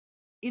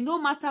e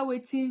no matter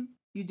wetin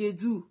you dey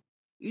do,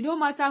 e no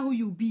matter who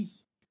you be,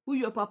 who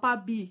your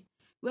papa be,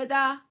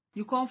 whether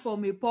you come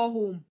from a poor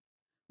home,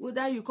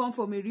 whether you come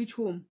from a rich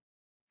home,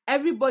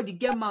 everybody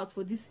get mouth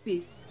for this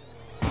space.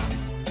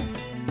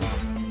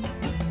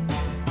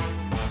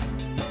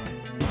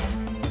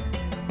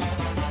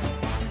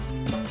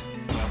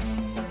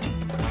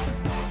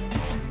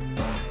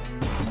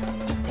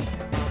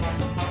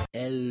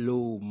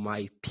 Hello,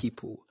 my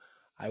people.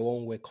 I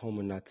want to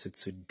welcome you to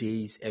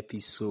today's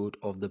episode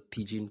of the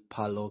Pigeon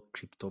Parlor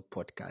Crypto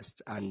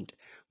Podcast. And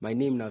my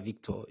name is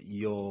Victor,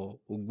 your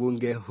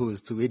Ogbonge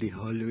host, where they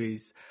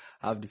always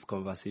have this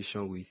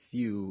conversation with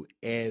you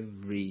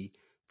every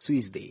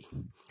Tuesday.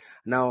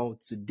 Now,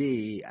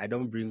 today, I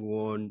don't bring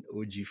one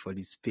OG for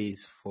the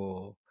space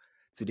for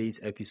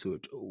today's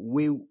episode.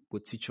 We will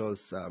teach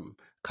us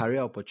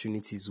career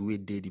opportunities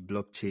within the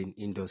blockchain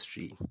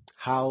industry,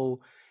 how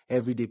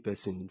everyday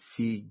person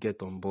feel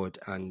get on board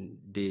and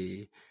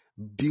they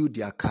build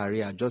their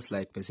career just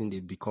like person they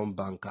become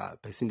banker,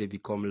 person they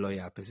become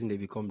lawyer, person they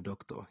become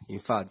doctor. In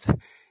fact,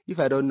 if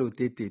I don't know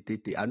tete,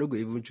 I don't go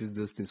even choose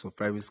those things for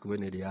primary school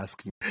when they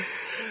ask me.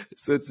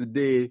 So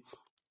today,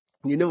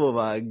 the name of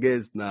our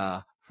guest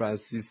now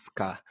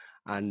Francisca,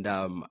 and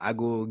I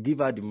go give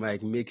her the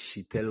mic, make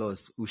she tell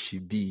us who she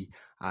be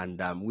and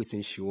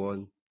wetin she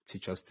want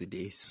teach us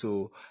today.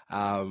 So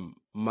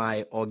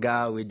my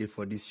oga waiting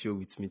for this show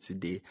with me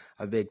today.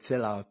 I beg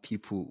tell our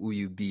people who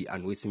you be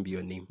and wetin be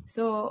your name.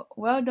 So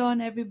well done,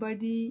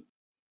 everybody.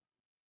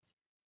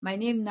 My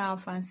name now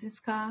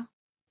Francisca,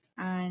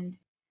 and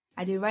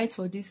I dey write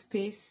for this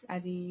space. I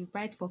dey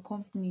write for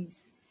companies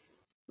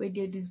wey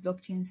dey this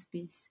blockchain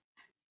space,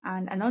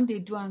 and I don dey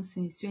do am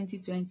since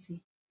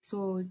 2020.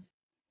 So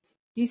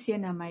this year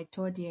na my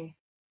third year,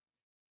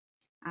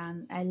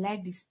 and I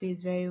like the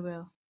space very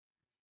well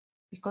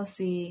because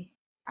say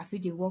I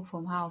fit dey work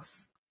from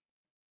house.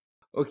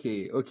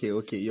 Okay.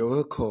 You're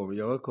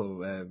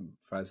welcome.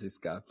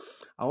 Francisca.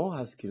 I want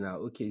to ask you now.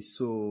 Okay,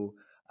 so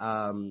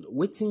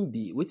waiting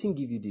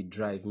give you the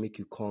drive make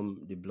you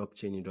come the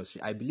blockchain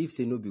industry. I believe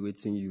say no be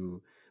waiting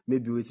you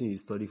maybe waiting you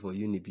study for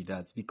uni be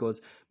that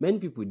because many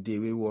people they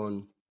will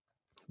want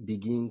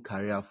begin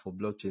career for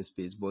blockchain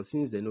space, but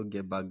since they no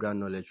get background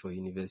knowledge for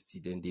university,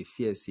 then they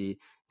fear say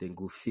then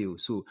go fail.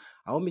 So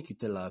I want make you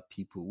tell our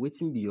people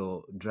waiting be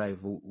your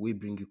drive will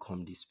bring you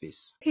come this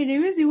space. Okay, the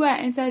reason why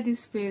I enter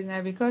this space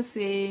na because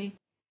say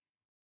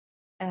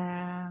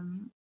I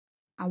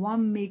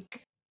want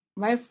make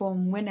right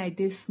from when I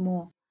dey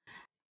small,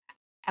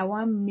 I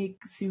want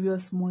make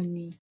serious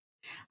money,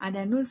 and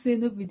I know say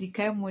no be the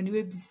kind money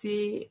wey be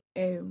say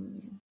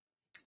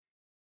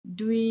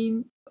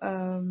doing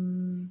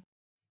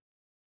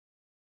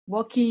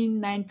working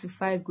 9 to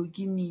 5 go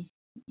give me.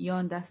 You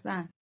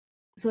understand?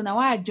 So now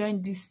why I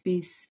join this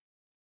space,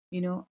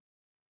 you know.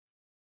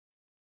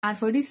 And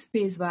for this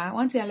space, but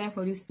one thing I like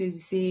for this space be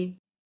say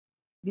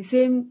the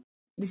same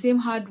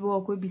hard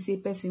work wey be say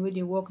person wey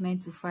dey work 9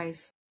 to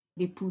 5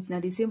 dey put na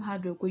the same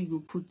hard work wey you go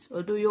put,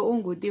 although your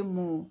own go dey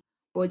more,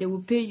 but they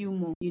will pay you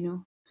more, you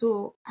know.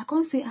 So I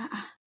can't say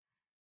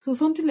so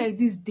something like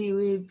this day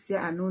wey say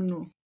I no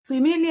know. So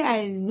immediately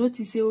I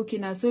notice say okay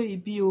na so e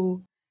be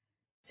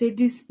say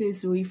this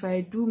space if I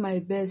do my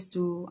best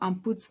to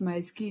and put my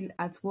skill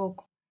at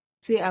work,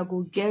 say I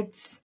go get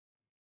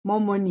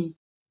more money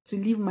to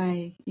live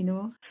my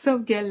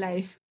self-care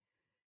life.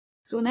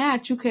 So now I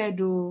chook head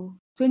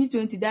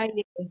 2020 that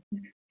year.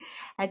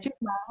 I chook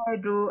my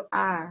head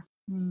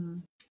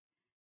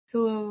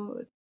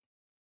so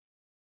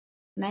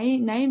na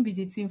be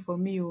the thing for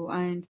me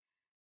and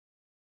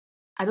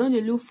I don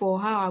dey look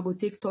for how I go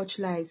take touch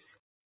lives,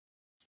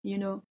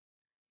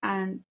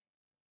 and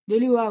the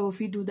only way I go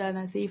fit do that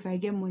na say if I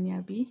get money,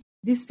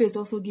 this space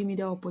also give me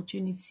that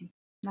opportunity.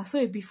 Na so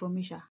it be for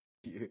me, sha.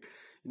 You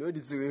know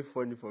the thing wey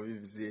funny for me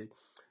is say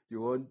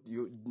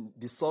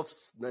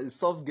the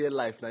soft girl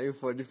life now you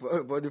funny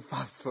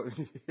fast for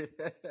me.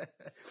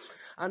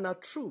 And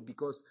not true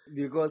because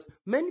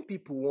many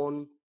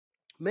people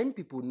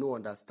no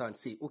understand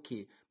say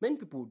okay, many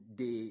people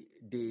they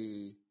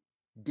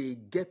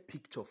get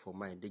picture for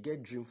mind, they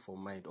get dream for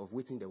mind of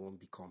wetin they want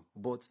become,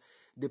 but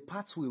the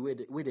pathway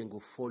where they go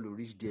follow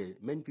reach there,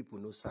 many people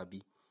no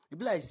sabi. E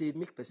be like say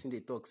make person dey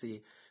talk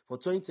say for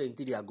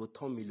 2023 I go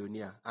turn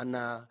millionaire and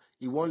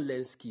he wan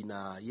learn skill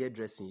na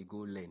hairdressing he go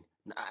learn.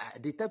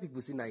 They tell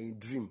people say na a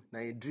dream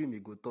he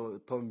go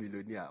turn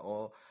millionaire,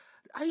 or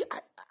I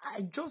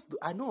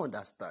don't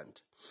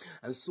understand.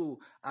 And so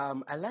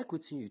I like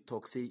wetin you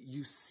talk say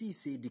you see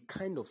say the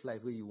kind of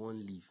life where you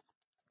want live.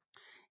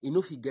 You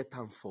know if you get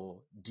time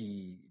for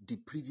the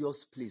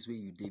previous place where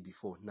you did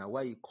before. Now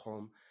why you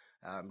come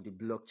the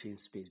blockchain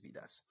space be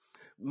that.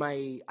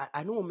 I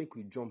don't want make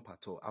we jump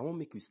at all. I want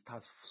make we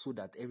start so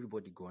that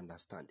everybody go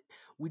understand.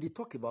 We dey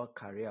talk about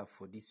career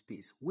for this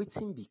space.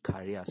 Wetin be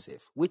career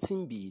self?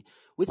 Wetin be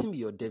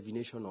your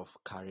definition of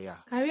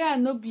career? Career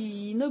no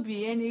be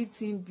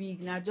anything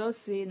big. Na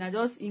just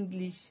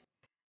English.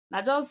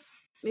 Na just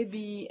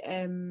maybe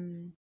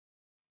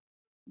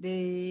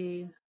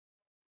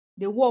the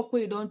the work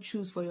wey you don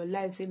choose for your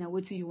life, say na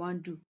wetin you wan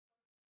do.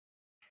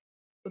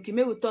 Okay,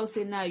 make we talk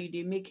say now you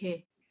dey make hair.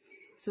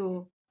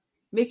 So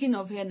making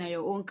of hair na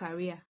your own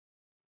career.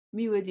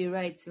 Me wey dey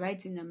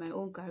writing na my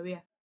own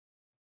career.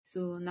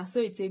 So na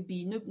so e take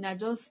be. No, na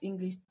just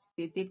English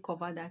dey take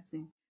cover that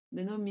thing.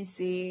 They no mean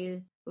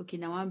say okay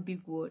na one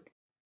big word.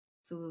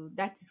 So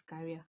that is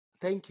career.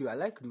 Thank you. I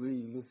like the way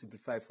you even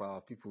simplify for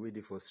our people wey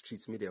dey for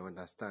streets, make dem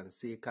understand.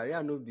 Say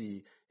career no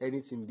be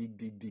anything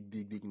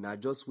big. Na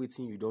just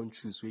wetin you don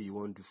choose wey you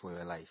wan do for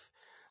your life.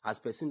 As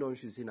person don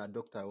choose say na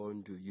doctor I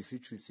wan do, you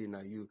fit choose say na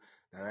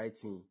right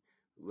thing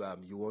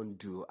you wan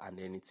do and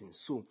anything.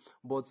 So,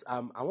 but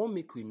I wan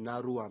make we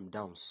narrow am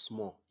down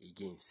small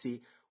again.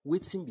 Say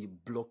wetin be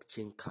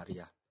blockchain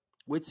career?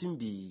 Wetin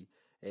be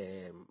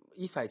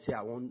if I say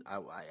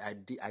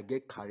I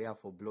get career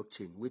for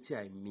blockchain,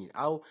 wetin I mean?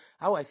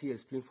 How I fit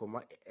explain for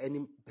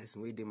any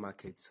person wey dey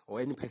market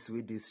or any person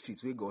wey dey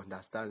street wey go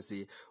understand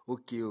say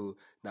okay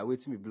na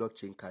wetin be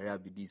blockchain career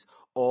be this.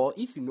 Or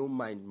if you no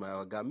mind, my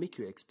oga, make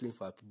you explain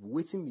for people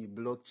wetin be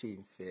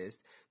blockchain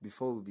first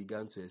before we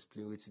begin to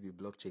explain wetin be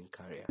blockchain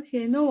career.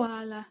 Okay, no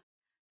wahala.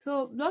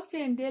 So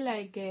blockchain dey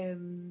like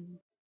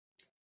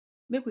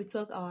make we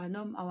talk our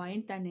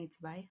internet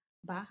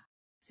ba.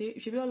 So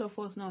should be all of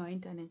us know our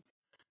internet.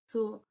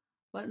 So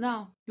but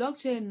now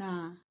blockchain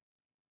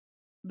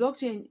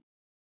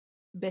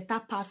better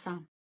pass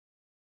am.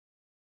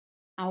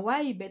 And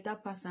why e better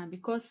pass am?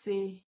 Because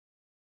say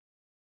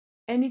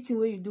anything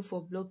wey you do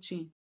for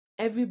blockchain,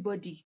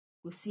 everybody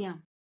go see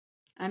am,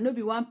 and no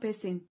be one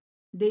person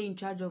dey in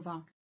charge of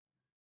am.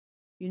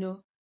 You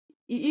know,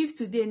 if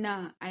today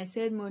now I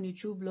send money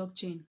through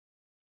blockchain,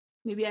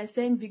 maybe I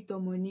send Victor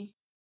money,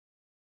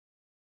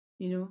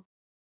 you know.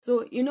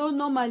 So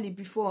normally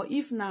before,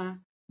 if na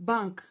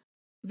bank,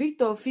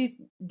 Victor fit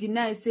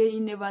deny say he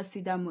never see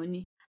that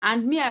money,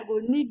 and me I go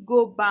need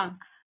go bank.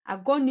 I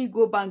go need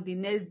go bank the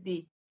next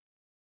day,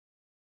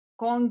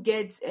 come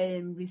get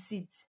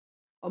receipt,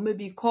 or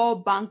maybe call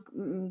bank,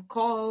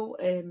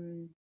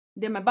 then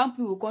my bank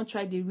people come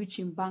try dey reach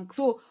him bank.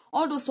 So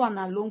all those one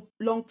na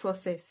long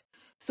process.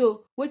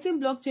 So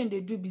wetin blockchain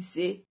dey do be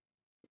say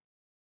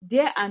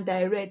there and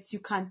direct you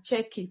can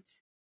check it.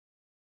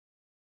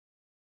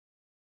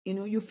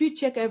 You fit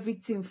check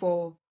everything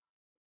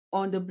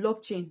on the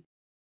blockchain.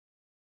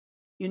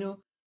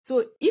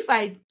 So if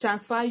I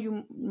transfer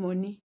you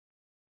money,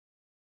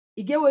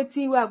 e get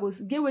wetin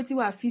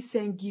wey I fit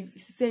send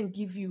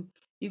give you.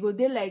 E go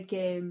dey like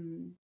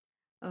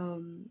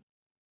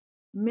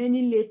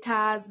many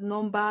letters,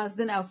 numbers.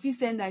 Then I fit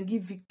send am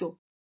give Victor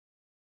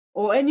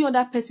or any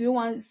other person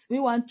wey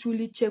wan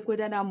truly check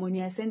whether that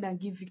money I send am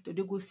give Victor,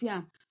 they go see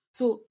am.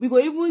 So they go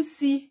even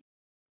see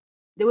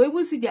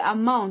the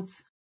amount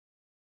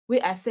wey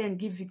I send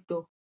give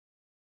Victor.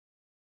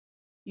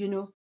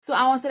 So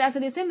as I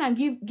dey send am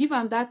give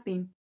am that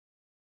thing,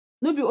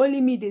 no be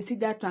only me dey see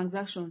that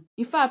transaction.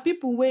 In fact,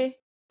 people wey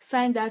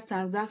sign that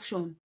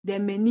transaction,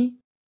 dem many.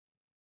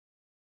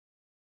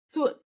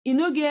 So e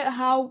no get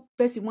how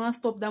person wan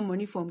stop that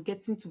money from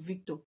getting to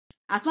Victor.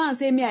 As long as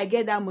say me I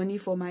get that money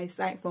from my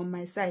side,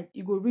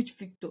 e go reach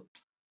Victor.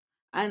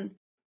 And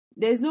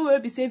there is no way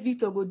be say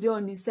Victor go dey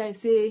on his side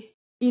say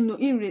he no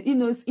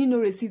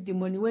receive the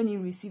money when he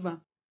receive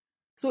am.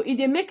 So e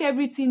dey make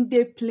everything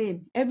dey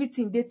plain,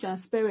 everything dey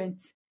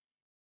transparent.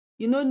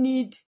 You no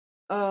need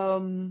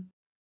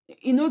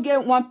e no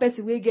get one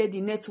person wey get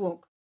the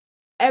network.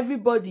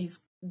 Everybody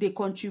dey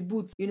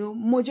contribute.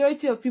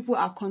 Majority of people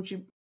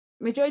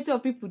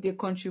dey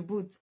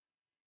contribute.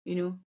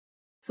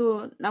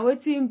 So na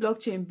wetin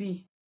blockchain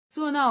be.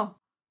 So now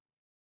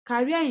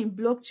career in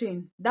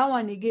blockchain, that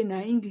one again na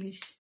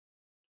English.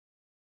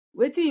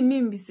 Wetin e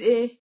mean be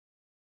say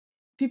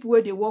people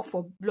wey dey work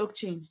for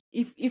blockchain.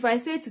 If I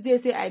say today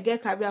say I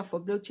get career for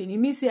blockchain, e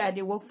mean say I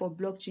dey work for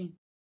blockchain.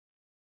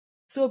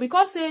 So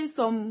because say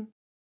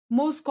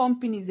most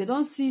companies, they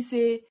don see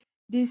say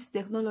this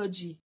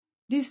technology,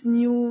 this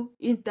new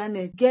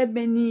internet get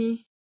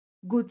many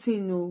good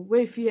thing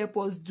wey fit help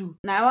us do.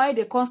 Na why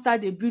they come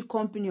start dey build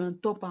company on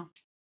top am.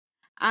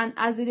 And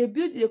as they dey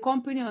build the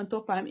company on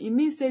top am, e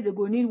mean say they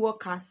go need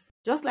workers.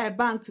 Just like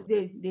bank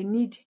today, they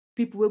need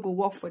people wey go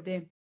work for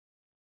them.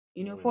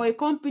 For a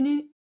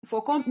company,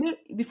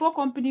 before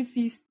company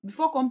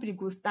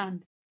go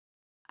stand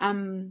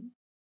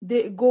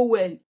they go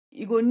well,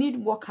 you go need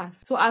workers.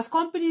 So as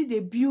companies dey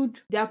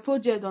build their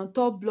project on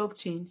top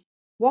blockchain,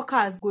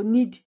 workers go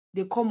need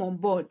dey come on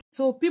board.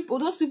 So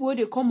those people wey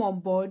dey come on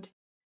board,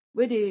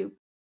 wey dey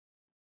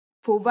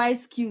provide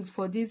skills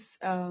for this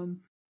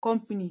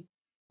company,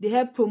 dey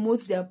help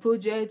promote their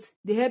project,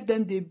 dey help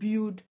them dey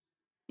build.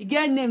 E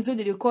get names wey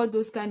dey call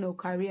those kind of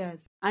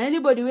careers. And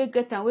anybody wey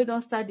get am, wey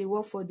don start dey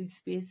work for the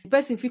space, the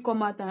person fit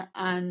come out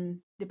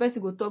and the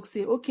person go talk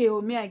say, okay,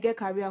 me I get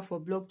career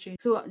for blockchain.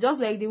 So just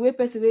like the way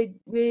person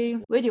wey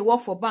dey work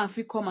for bank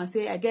fit come and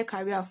say I get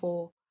career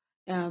for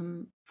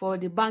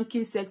the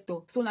banking sector.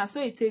 So na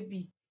so it take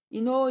be.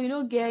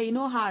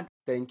 Hard.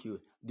 Thank you.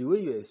 The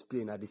way you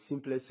explain are the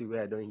simplest way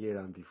I don't hear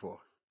am before.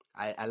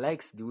 I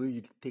like the way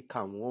you take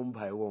them one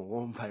by one,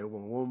 one by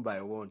one, one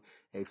by one,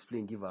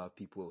 explain, give our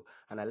people.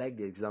 And I like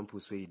the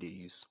examples where they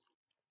use.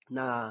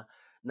 Now,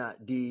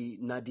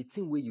 the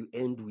thing where you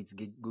end with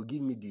go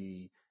give me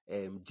the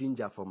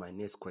ginger for my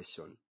next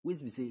question.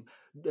 Which we say,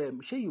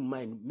 share you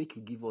mind make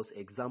you give us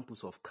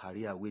examples of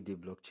career where they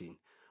blockchain.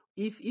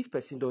 If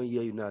person don't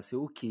hear you now, say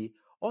okay,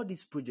 all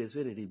these projects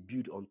where they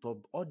build on top,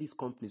 all these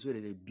companies where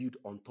they build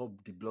on top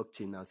the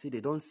blockchain now, say they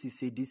don't see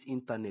say this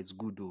internet's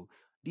good though.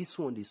 This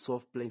one they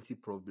solve plenty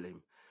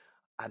problem,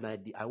 and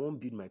I won't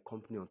build my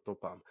company on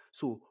top am.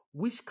 So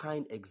which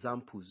kind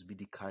examples be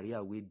the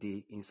career where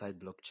they inside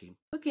blockchain?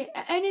 Okay,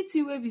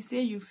 anything wey be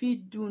say you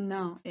fit do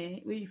now,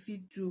 wey you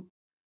fit do,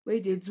 wey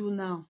you dey do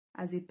now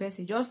as a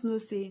person, just know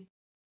say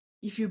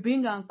if you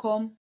bring am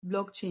come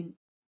blockchain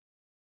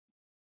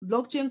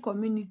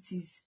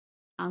communities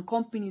and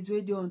companies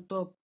wey dey on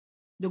top,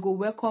 they go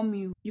welcome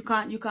you. You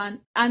can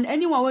and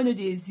anyone wey no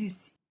dey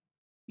exist,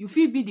 you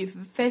fit be the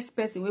first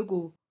person wey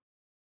go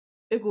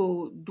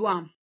do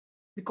am,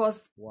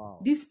 because Wow.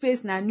 this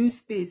space na new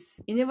space.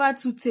 E never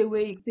too tey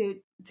wey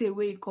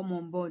e come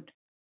on board,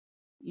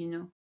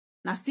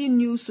 na still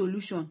new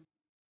solution.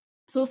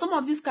 So some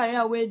of dis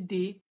career wey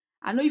dey,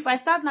 I know if I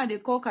start now dey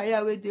call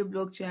career wey dey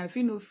blockchain, I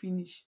fit no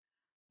finish,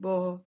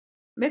 but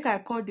make I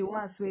call the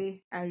ones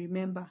wey I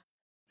remember.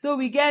 So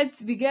we get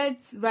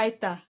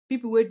writer,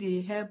 people wey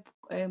dey help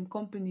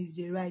companies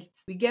dey write.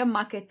 We get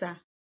marketer,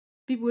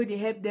 people wey dey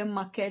help them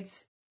market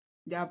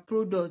their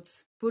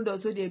products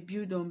wey dey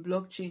build on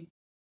blockchain.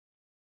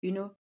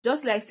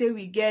 Just like say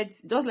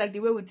just like the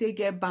way we take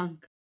get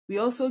bank, we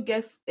also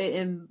get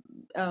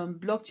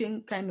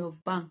blockchain kind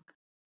of bank,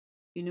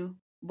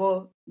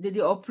 but they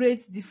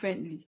operate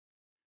differently.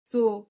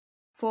 So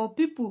for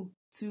people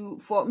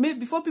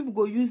before people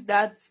go use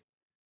that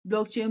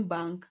blockchain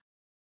bank,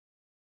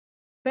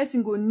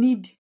 person go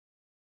need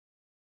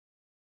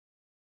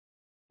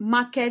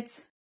market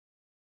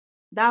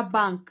that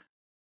bank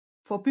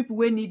for people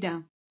wey need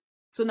am.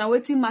 So na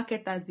wetin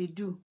marketers dey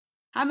do.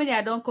 How many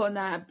I don call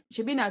now?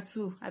 Shebi na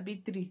 2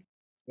 abi 3.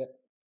 Yeah.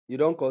 You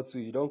don't call two,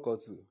 you don't call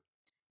two.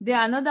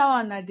 Then another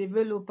one na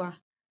developer.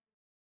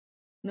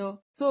 No,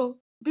 so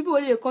people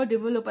wey dey call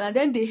developer, na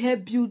dem dey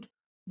help build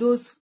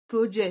those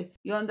projects.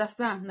 You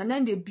understand? Na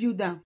dem dey build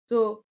am.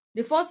 So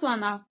the first one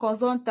na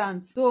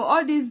consultant. So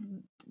all these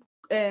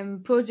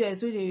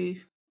projects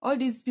all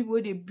these people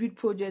wey dey build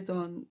projects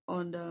on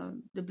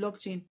the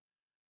blockchain,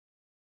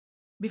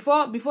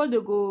 before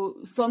they go,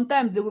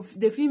 sometimes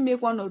they fit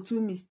make 1 or 2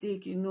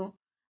 mistake,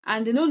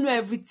 and they no know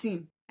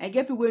everything. I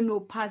get people wey know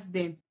pass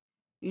them,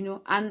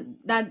 and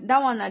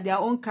that one na their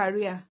own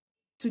career,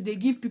 to dey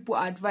give people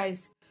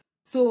advice.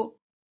 So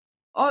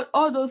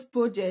all those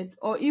projects,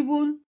 or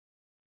even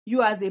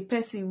you as a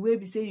person wey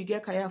be say you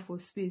get career for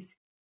space,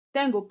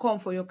 time go come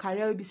for your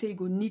career wey be say you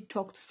go need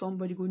talk to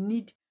somebody, go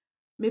need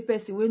make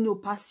person wey know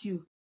pass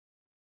you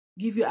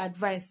give you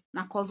advice.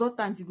 Na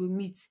consultant you go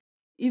meet.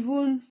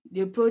 Even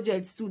the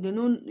projects too, they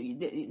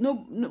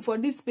no for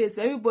this space,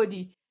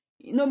 everybody,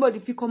 nobody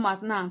fit come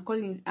out now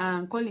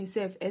and call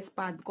himself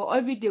expert, because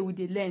every day we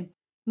dey learn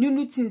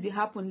new things dey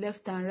happen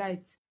left and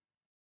right.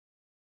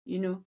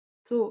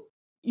 So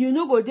you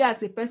no go there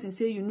as a person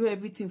say you know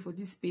everything for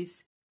this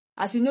space.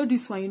 As you know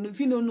this one, if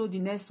you no know the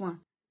next one.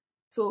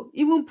 So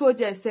even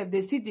projects sef,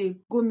 they still dey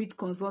go meet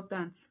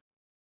consultants.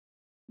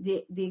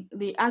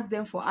 They ask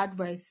them for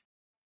advice.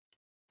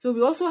 So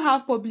we also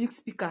have public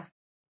speaker,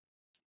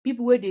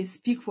 people wey dey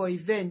speak for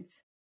events.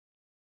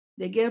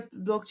 They get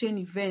blockchain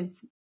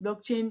events,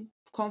 blockchain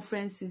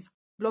conferences,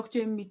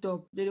 blockchain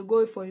meetup. They dey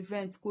go for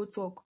events, go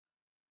talk.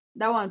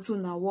 That one too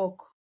na work.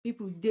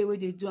 People dey wey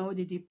dey do am,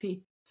 wey dey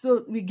pay.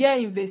 So we get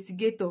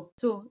investigator.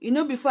 So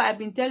before I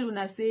been tell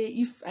una say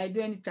if I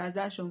do any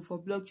transaction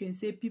for blockchain,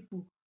 say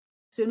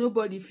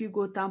nobody fit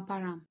go tamper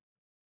am.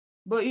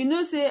 But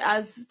say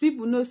as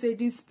people know say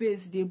this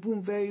space dey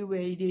boom very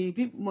well,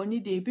 people money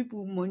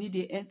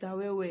dey enter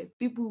well well,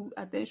 people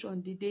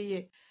attention dey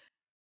here.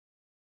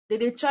 They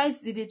dey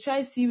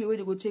try see way wey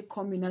they go take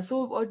come in. And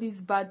so all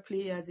these bad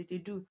players they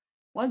do,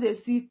 once they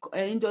see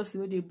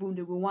industry wey dey boom,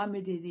 they go want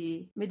make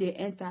they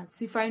enter,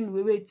 see find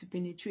way to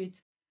penetrate.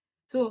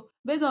 So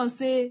based on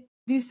say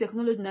this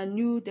technology na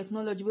new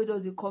technology wey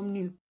just dey come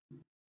new.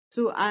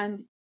 So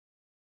and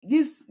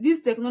this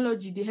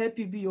technology dey help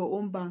you be your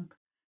own bank.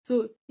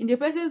 So in the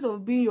presence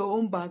of being your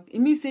own bank, e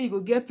mean say you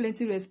go get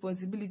plenty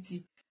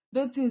responsibility.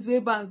 Those things wey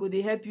bank go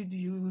dey help you do,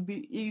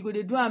 you go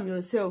dey do am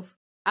yourself.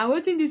 And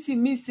wetin dis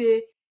thing mean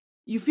say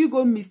you fit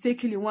go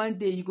mistakenly one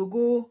day, you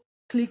go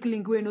click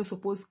link wey you no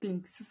suppose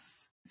click,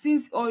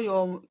 since all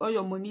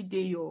your money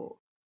dey your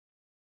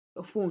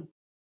phone.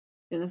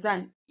 You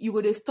understand? You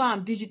go dey store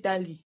am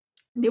digitally.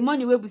 The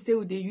money wey we say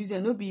we dey use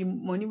no be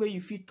money wey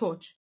you fit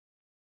touch.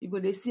 You go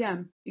dey see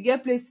am. You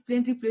get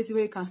plenty places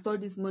where you can store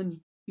this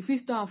money. You fit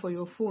store am for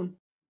your phone,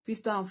 you fit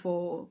store am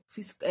for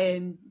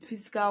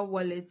physical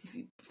wallet,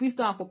 you fit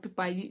store am for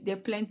paper. There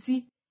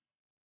plenty.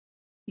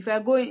 If I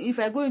go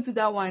into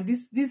that one,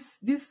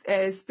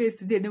 this space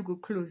today no go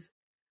close.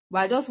 But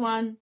I just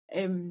want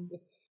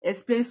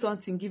explain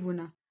something give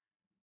una.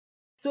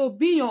 So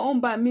being your own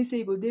bar mean say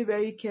you go dey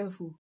very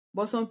careful.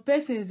 But some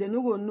persons dem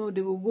no go know,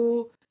 they go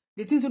go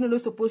the things wey no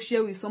suppose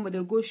share with somebody,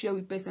 they go share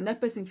with person. That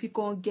person fit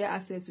come get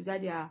access to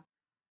that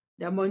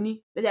their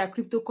money, that their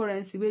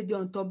cryptocurrency wey dey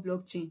on top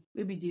blockchain,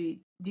 wey be the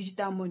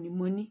digital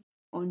money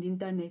on the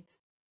internet.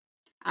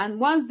 And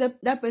once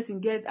that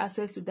person get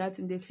access to that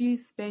thing, they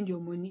fit spend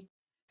your money.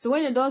 So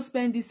when you don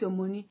spend this your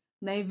money,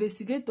 na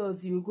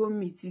investigators you go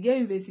meet. You get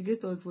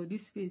investigators for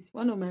this space.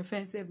 One of my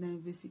friends sef na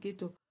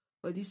investigator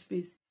for this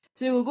space.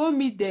 So you go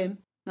meet them,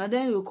 na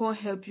dem go come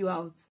help you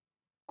out,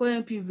 come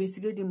help you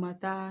investigate the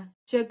matter,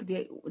 check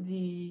the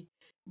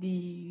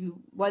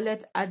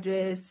wallet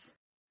address.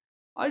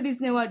 All this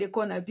name wey they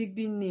call na big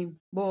name,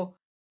 but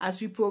as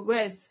we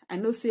progress, I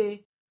know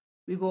say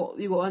we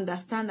go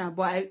understand am.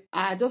 But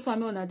I just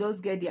want make una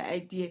just get the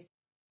idea.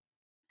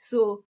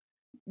 So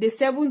the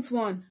seventh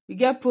one, we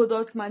get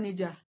product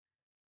manager.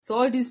 So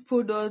all these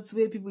products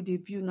wey people dey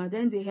build, na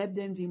dem dey help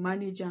them dey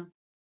manage am.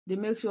 Dey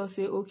make sure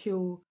say okay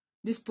oh,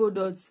 this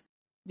products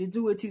dey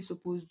do wetin e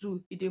suppose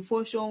do, e dey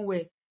function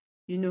well,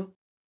 you know.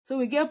 So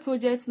we get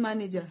project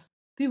manager,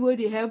 people wey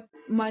dey help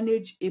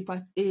manage a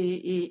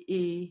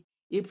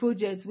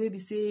project wey be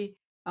say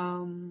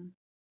a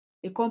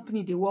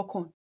company dey work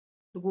on.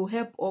 They go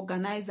help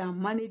organize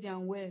am, manage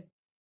am well,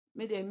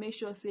 make dem make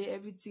sure say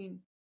everything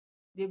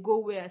dey go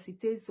well as e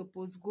take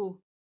suppose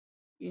go,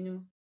 you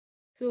know.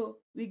 So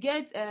we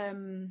get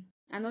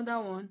another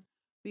one,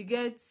 we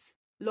get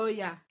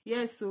lawyer.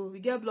 Yes, so we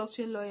get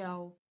blockchain lawyer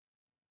oh.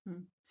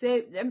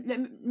 Say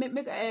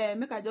make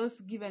I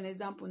just give an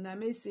example now.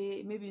 May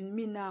say maybe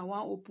me now I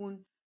wan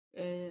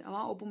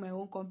open my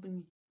own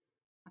company.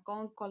 I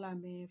can't call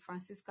am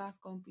Francisca's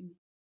company.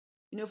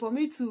 You know, for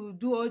me to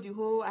do all the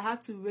whole, I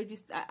have to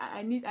register.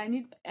 I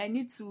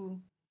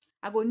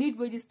go need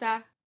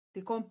register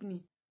the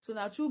company. So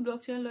now through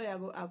blockchain lawyer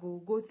I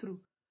go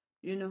through,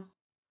 you know.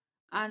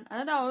 And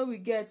another one we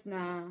get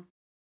now,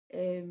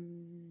 we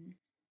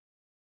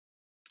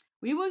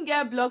even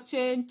get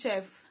blockchain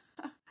chef.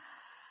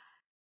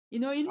 You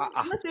know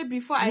say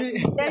before I Me,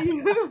 been tell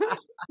you.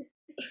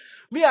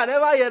 me, I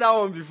never hear that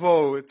one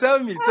before. Tell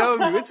me,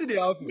 wetin dey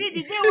happen? Me,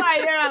 the day wey I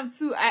hear am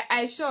too,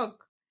 I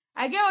shock.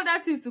 I get other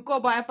things to call,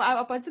 but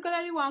I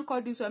particularly wan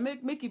call this one,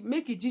 make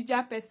it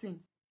ginger person.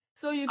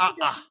 So you fit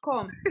just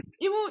come.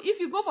 Even if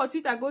you go for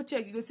Twitter, go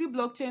check, you go see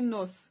blockchain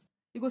nurse,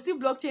 you go see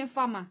blockchain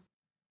farmer.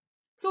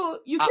 So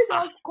you fit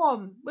just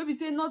come, maybe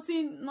say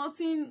nothing,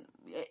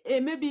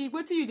 maybe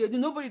wetin you dey do,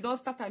 nobody don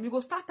start am, you go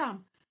start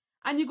am,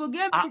 and you go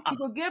get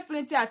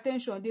plenty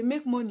attention, dey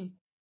make money.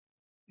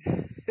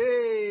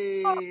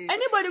 Hey.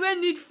 Anybody wey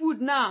need food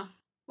now,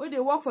 wey dey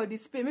work for the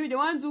space, maybe they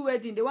wan do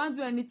wedding, they wan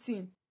do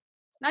anything,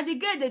 na the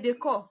girl dey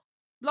call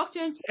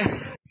blockchain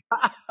chef.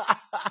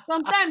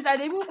 Sometimes I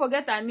dey even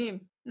forget her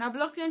name. Na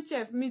blockchain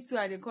chef, me too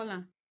I dey call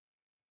am.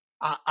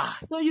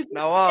 So you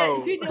Now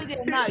wow. fit dey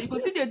there now, you go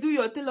still dey do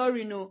your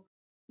tailoring oh.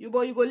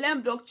 But you go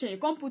learn blockchain, you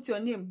come put your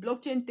name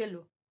blockchain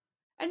tailor.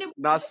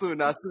 Na so.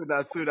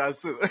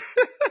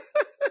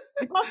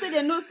 Because say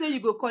they know say you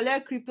go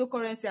collect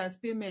cryptocurrency as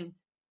payment,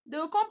 they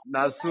go come.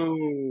 Na so.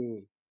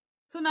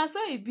 So na so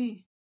e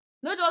be.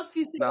 No just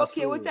feel say Na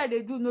okay, so. wetin I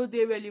dey do no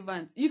dey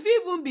relevant. You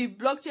fit even be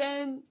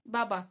blockchain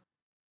barber.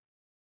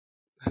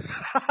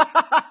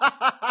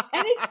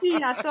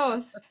 Anything at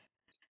all.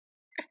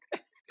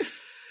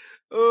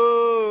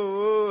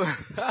 Oh.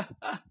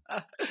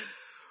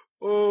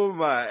 Oh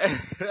my.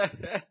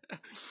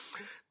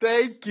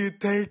 Thank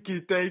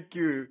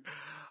you.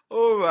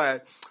 Oh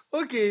my.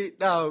 Okay,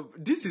 now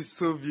this is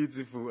so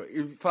beautiful.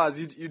 In fact,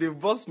 you dey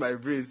burst my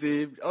brain,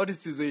 say all these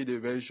things wey you dey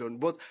mention.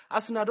 But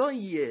as una don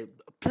hear,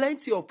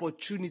 plenty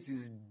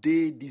opportunities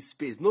dey this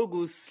space. No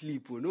go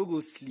sleep.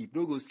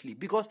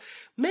 Because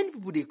many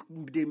people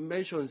they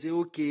mention, say,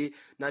 okay,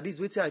 now this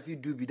wetin I fit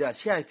do be that.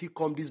 Shey I fit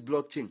come this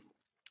blockchain.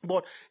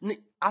 But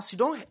as you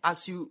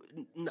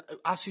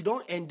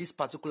don't end this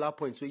particular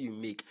point where you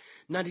make,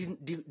 now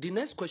the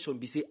next question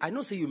be say, I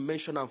know say you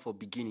mentioned them for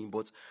beginning,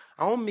 but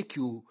I want make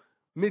you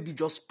maybe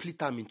just split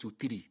them into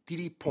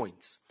three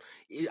points.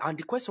 And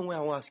the question where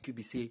I want to ask you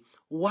be say,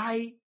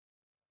 why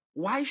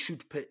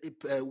should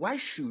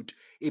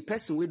a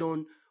person we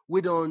do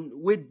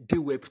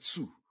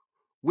Web2,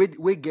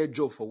 we get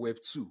job for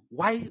Web2,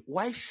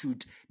 why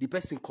should the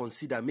person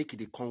consider make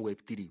it come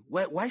Web3?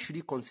 Why should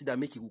he consider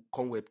make it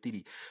come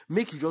Web3?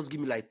 Make you just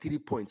give me like 3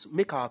 points.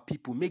 Make our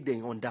people, make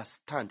them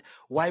understand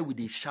why would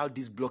they shout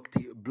this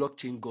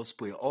blockchain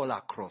gospel all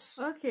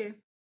across. Okay.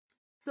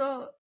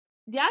 So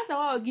the answer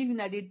I will give you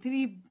are the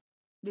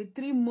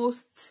three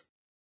most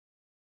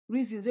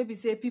reasons wey be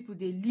say people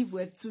they leave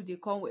Web2, they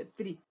come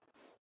Web3.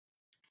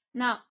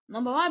 Now,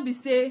 number one be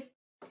say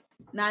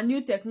na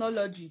new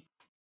technology.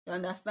 You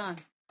understand?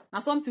 Na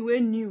something wey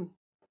new.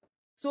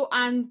 So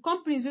and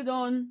companies wey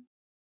don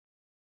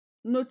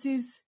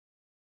notice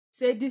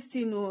say this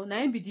thing oh, na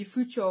im be the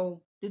future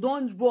oh. They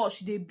don rush,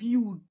 they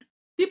build.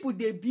 People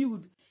they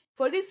build.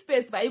 For this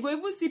space, but you go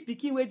even see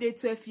pikin wey dey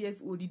 12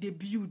 years old, they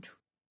build.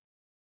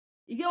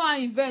 E get one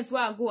event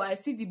where I go, I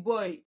see the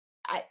boy,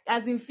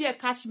 as in fear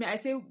catch me. I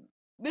say,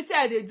 wetin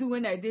I dey do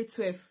when I dey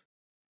 12?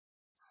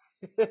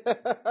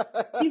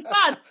 In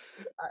fact,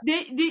 Me,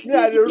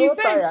 I dey the roll event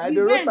tire. I the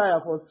dey roll event tire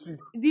for street.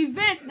 the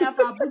event na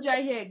for Abuja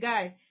here,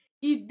 guy.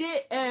 E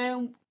dey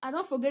I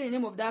don't forget the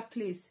name of that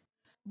place,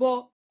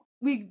 but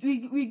we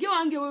get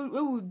one game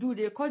wey we do.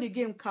 They call the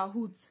game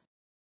Kahoot.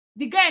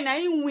 The guy na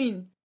him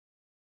win.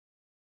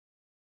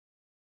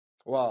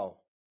 Wow.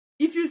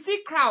 If you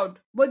see crowd,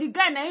 but the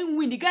guy na him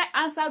win. The guy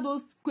answer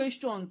those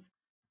questions.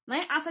 Na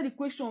him answer the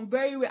question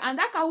very well. And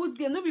that Kahoot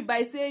game no be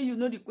by say you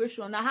know the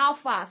question. Na how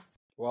fast.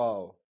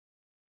 Wow.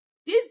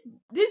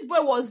 This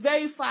boy was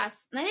very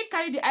fast. Na him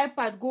carry the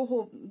iPad go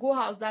home, go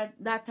house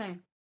that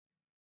time.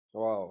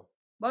 Wow.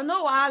 But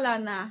no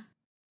wahala na.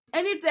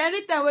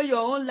 Anytime wey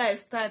your own life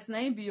start, na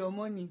him be your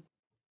money.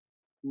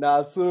 Na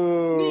Me, so.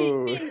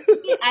 me, me,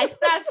 I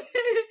start.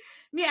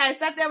 Me, I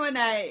started when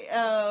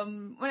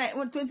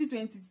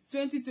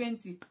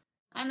 2020,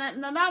 and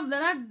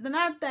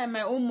that time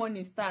my own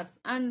money start,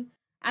 and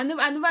I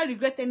never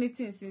regret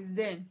anything since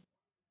then.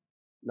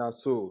 Na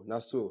so. Na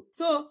so.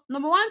 So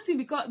number one thing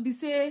because be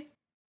say,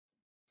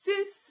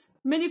 since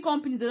many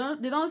companies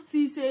they don't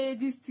see say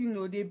this thing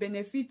dey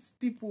benefit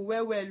people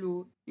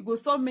well e go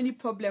solve many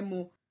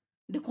problem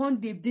they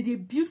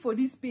build for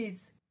this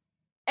space.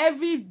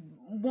 Every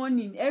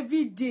morning,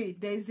 every day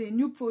there is a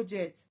new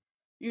project,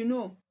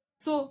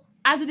 so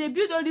as they dey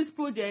build all these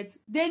projects,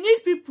 they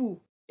need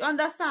people. You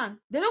understand?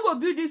 They no go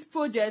build this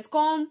project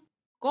come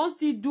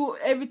still do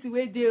everything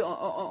wey dey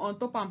on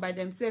top am by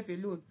themselves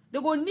alone.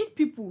 They go need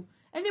people.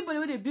 Anybody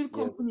wey dey build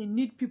Yes. company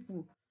need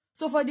people.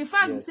 So for the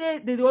fact Yes. say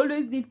they dey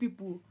always need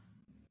people,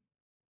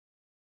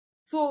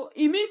 so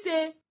e mean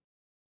say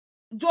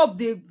job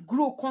dey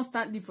grow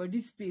constantly for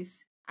this space.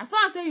 As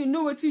far as say you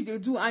know wetin you dey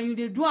do and you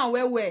dey do am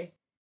well,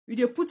 you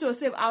dey put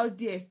yourself out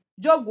there,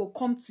 job go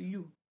come to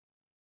you.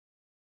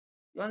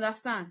 You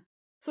understand?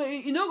 So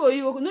you no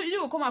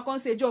go come and come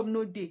say job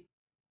no dey.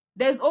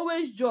 There's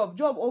always job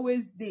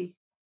always dey.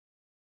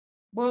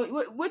 But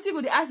wetin you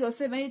go dey ask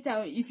yourself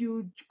anytime if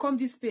you come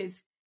this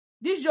space,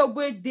 this job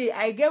wey dey,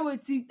 I get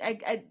wetin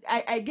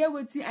I get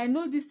wetin I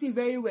know this thing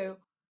very well,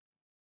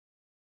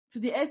 to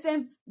the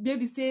extent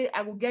maybe say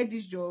I go get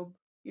this job.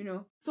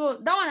 So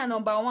that one na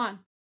number one.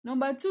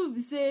 Number two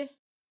be say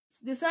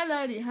the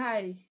salary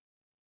high.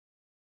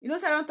 Say I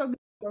don talk this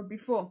talk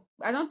before.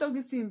 I don talk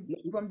this thing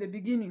from the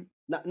beginning.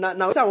 Na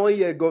wetin I wan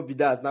hear God be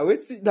that. Na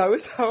wetin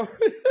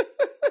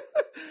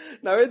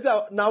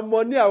na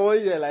money I wan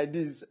hear like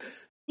this.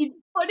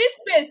 For this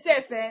space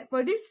sef,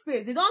 for this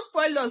space they don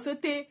spoil us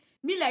sotey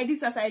me like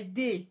this as I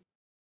dey.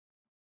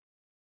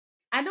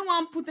 I no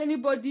wan put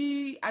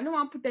anybody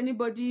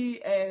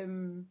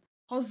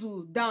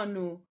hustle down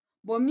o.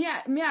 But me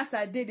as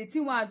I dey, the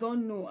thing wey I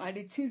don know and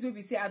the things wey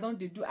be say I don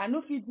dey do, I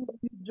no fit do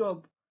any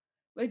job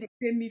wey dey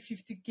pay me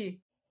 50k.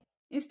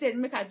 Instead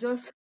make I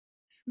just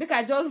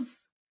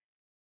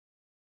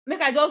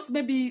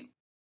maybe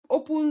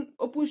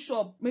open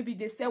shop, maybe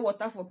dey sell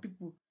water for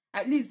people.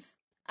 At least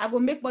I go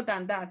make more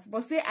than that.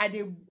 But say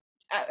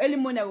early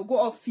morning I go go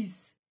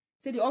office,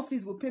 say the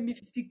office go pay me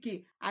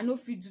 50k, I no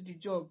fit do the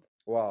job.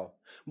 Wow.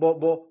 But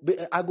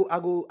I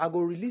go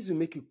release you,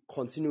 make you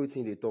continue wetin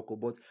you dey talk.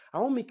 But I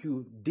wan make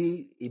you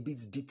dey a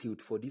bit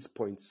detailed for this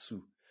point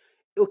too.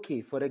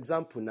 Okay, for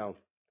example now,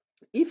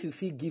 if you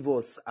fit give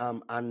us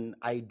an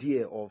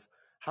idea of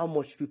how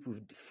much people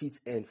fit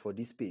earn for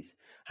this space.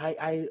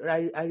 I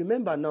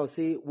remember now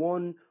say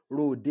one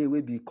role dey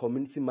wey be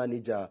community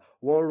manager,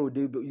 one role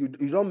dey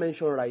you don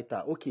mention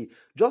writer. Okay,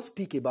 just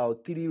speak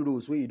about 3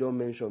 roles wey you don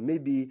mention.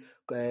 Maybe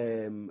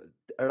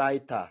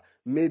writer,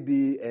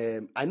 maybe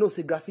I know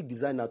say graphic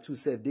designer too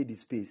sef dey the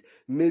space,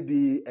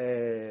 maybe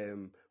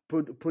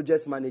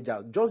project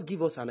manager. Just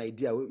give us an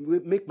idea,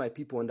 make my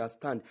people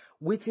understand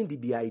wetin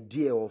the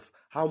idea of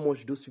how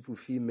much those people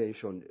fit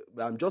mention.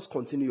 Just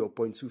continue your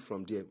point too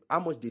from there. How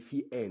much they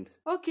fit earn?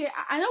 Okay,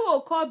 I no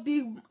go call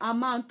big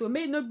amount o.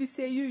 Make no be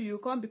say you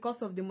come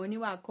because of the money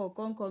wey I call,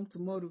 come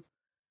tomorrow,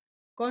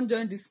 come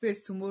join the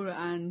space tomorrow,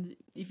 and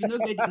if you no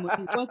get the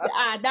money, come say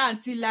that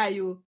aunty lie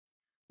o.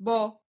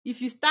 But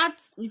if you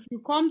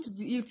come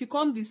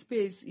the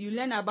space, you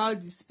learn about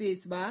the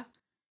space,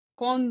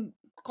 come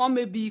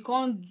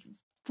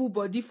full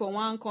body for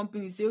one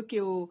company, say okay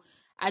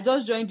I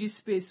just joined this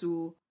space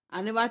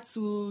I never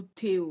too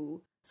tey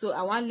so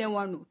I wan learn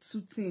 1 or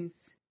 2 things.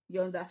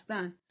 You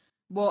understand?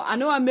 But I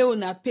no wan make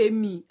una pay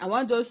me. I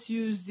wan just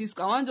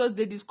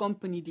dey this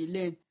company dey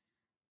learn.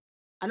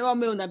 I no wan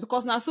make una,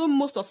 because na so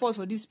most of us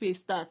for this space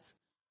start.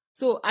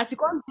 So as you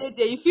come dey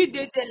there, you fit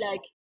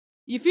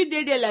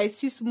dey there like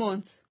 6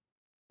 months.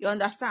 You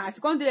understand? As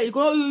you come there,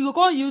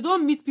 you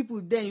don meet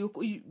people. Then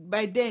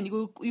by then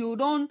you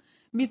don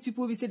meet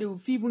people wey say they will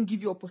fit even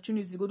give you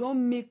opportunity. You go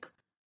don make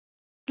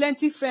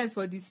plenty friends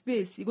for the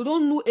space. You go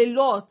don know a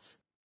lot.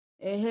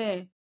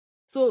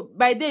 So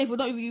by then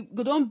you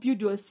go don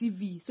build your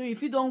CV. So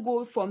if you don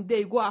go from there,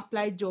 you go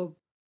apply job.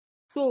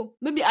 So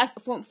maybe as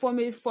from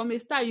a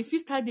start, you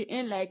fit start dey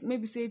earn like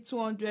maybe say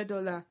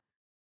 $200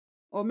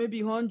 or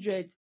maybe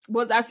 100.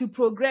 But as you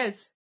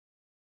progress,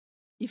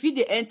 you fit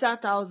dey enter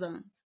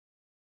thousands.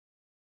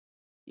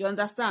 You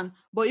understand?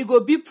 But it go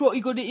be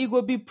it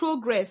go be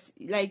progress.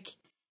 Like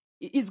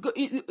it's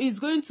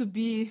going to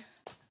be,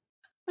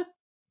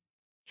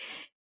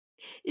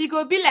 it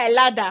go be like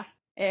ladder.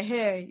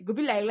 It go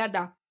be like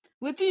ladder.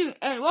 Wetin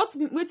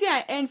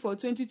I earn for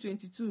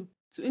 2022,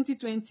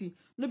 2020,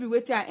 no be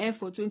wetin I earn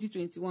for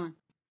 2021.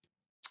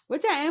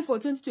 Wetin I earn for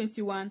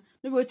 2021,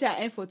 no be wetin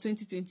I earn for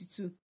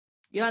 2022.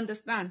 You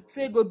understand?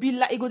 So it go be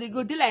like, it go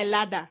dey like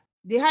ladder.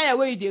 The higher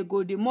where you dey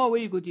go, the more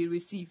where you go dey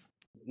receive.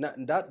 Now,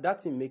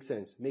 that thing makes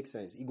sense. Makes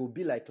sense. It go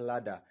be like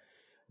ladder.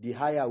 The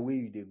higher way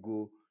you they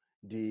go,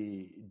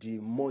 the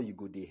more you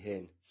go they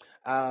earn.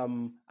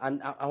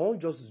 And I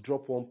won't just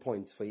drop one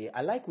point for you.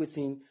 I like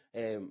waiting.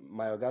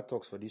 My oga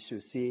talks for this show.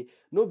 Say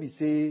no be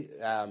say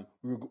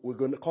we're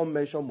gonna come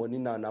mention money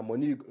now. Now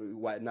money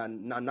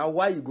now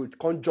why you go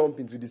can't jump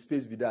into the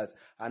space with that.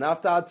 And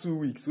after 2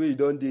 weeks where you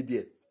don't dey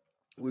there,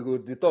 we go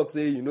the talk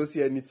say you no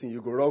see anything,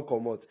 you go run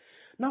comot.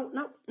 Now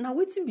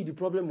wetin be the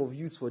problem of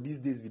youth for these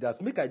days with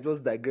that? Make I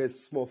just digress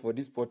small for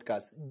this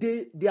podcast.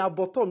 Their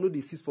bottom no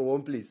dey sit for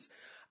one place.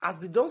 As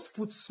they just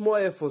put small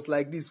efforts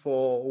like this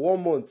for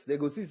 1 month, they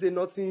go see say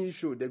nothing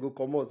show, they go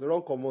comot,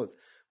 run comot,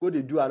 go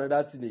dey do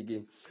another thing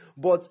again.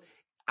 But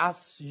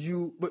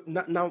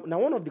now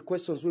one of the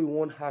questions we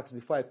want to ask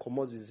before I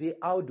comot is say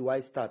how do I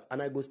start?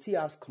 And I go still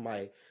ask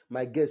my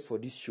guest for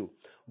this show.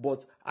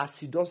 But as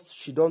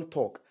she don't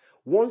talk.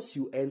 Once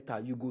you enter,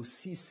 you go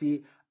see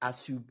say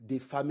as you dey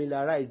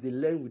familiarize, dey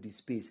learn with the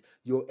space,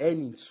 your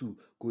earning too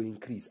go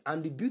increase.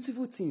 And the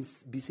beautiful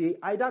things be say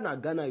either na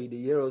Ghana you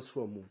dey hear us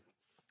from,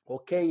 or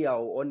Kenya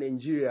or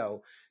Nigeria,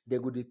 they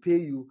go dey pay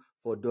you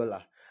for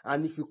dollar.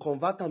 And if you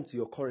convert them to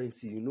your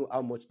currency, you know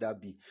how much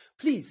that be.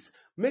 Please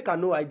make I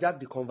know hijack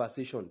the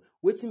conversation.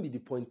 Wetin be the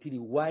point 3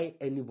 why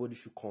anybody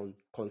should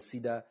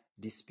consider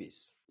this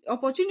space?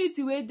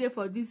 Opportunity wey dey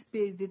for this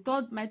space,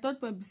 my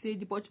third point be say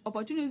the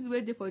opportunity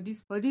wey dey for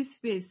this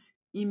space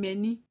e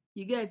many.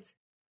 You get?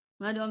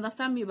 Una dey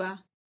understand me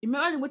ba?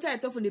 Remember wetin I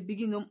talk from the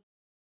beginning.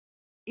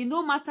 E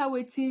no matter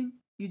wetin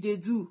you dey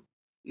do,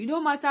 e no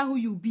matter who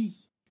you be,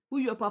 who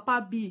your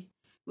papa be,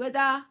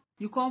 whether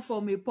you come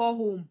from a poor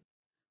home,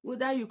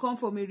 whether you come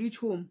from a rich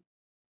home,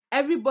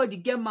 everybody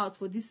get mouth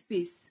for this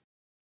space.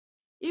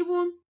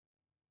 Even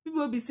people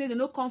wey be say they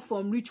no come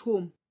from rich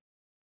home,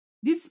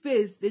 this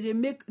space they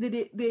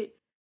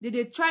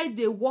try,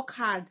 they work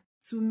hard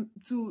to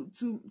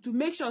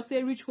make sure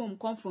say rich home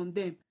come from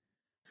them.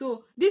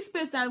 So this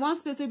space na one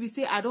space wey be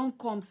say I don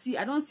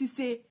see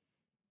say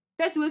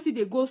person wey still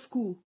dey go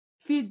school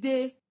fit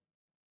dey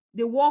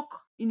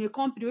work in a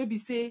company wey be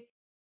say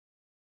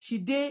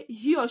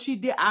he or she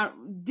dey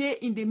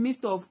in the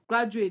midst of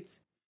graduates,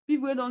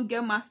 people wey don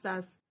get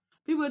masters,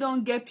 people wey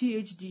don get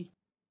PhD.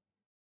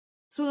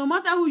 So no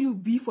matter who you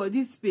be for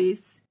this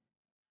space,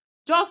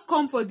 just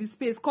come for the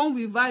space, come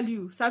with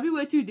value, sabi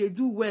wetin you dey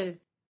do well.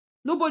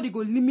 Nobody go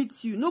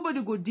limit you,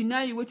 nobody go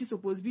deny you wetin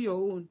suppose be your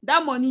own.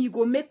 That money you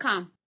go make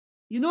am.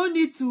 You no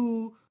need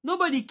to,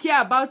 nobody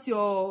care about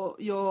your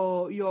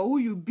who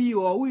you be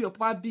or who your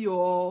papa be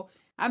or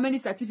how many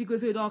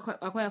certificates you don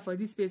acquire for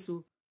this space.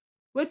 So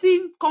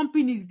wetin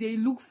companies dey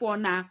look for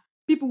na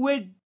people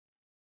wey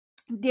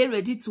dey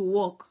ready to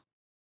work,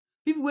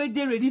 people wey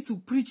dey ready to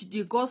preach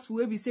the gospel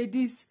wey be say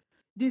this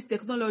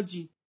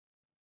technology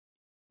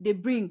dey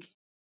bring.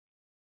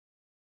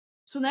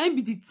 So na im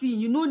be the thing.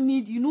 You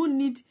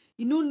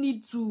no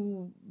need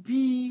to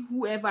be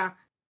whoever.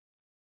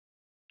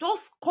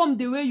 Just come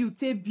the way you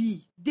take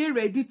be. Dey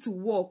ready to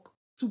work,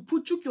 to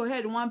chook your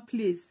head in one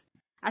place.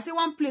 I say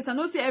one place, I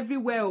no say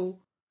everywhere o.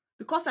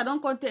 Because I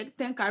don come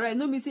 10 career,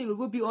 no mean say you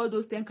go be all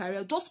those 10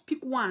 career. Just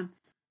pick one.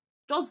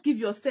 Just give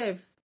yourself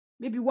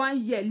maybe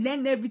 1 year,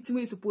 learn everything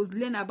wey you suppose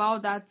learn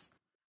about that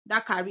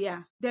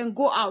career. Then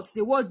go out.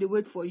 The world dey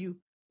wait for you.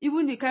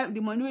 Even the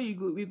money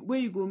wey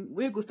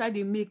you go start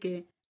dey make,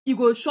 e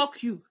go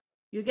shock you.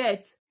 You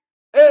get?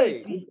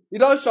 Hey, you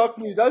don't shock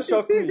me. Don't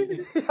shock me.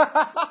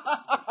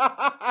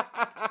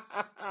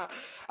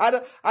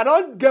 I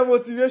don't get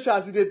motivation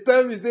as they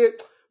tell me say,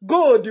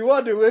 go, the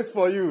world they wait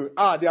for you.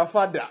 Their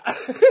father.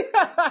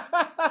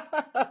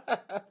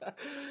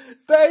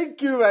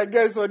 Thank you, my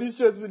guys, for this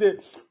show today.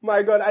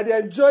 My God, I dey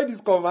enjoy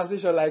this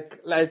conversation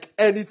like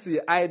anything.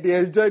 I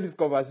dey enjoy this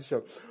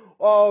conversation.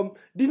 The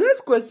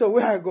next question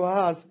where I go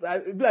ask, I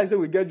be like say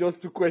we get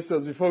just 2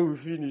 questions before we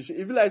finish.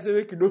 It be like say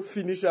we could not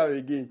finish am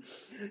again.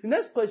 The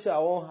next question I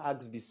want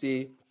ask be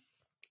say,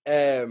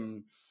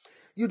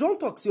 you don't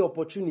talk say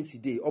opportunity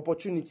day.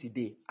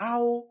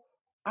 How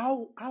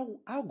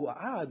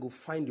I go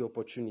find the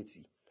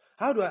opportunity?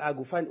 How do I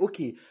go find?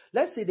 Okay,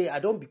 let's say I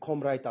don't become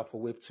writer for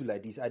Web2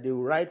 like this. I dey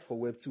write for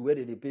Web2 where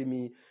they pay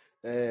me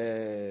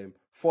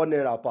 4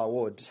 naira per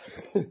word.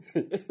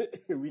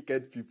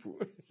 Wicked people.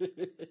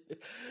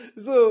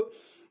 So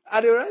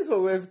I dey write for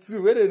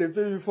Web2 where they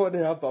pay me 4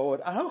 naira per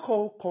word. And how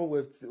come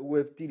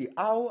Web3?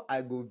 How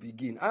I go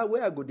begin?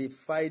 Where I go dey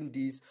find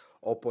this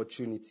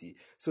opportunity?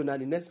 So now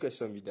the next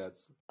question be that.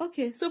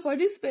 Okay, so for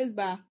this space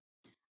bar,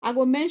 I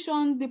go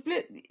mention the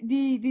place,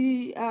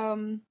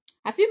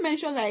 I feel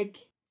mention like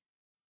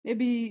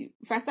maybe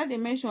if I start dey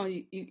mention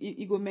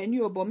e go many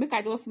but make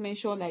I just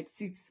mention like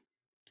 6.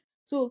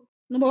 So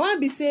number 1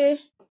 be say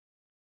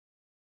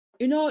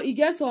e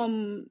get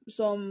some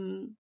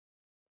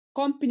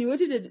company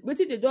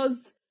wetin dey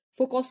just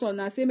focus on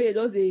na say make dey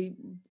just dey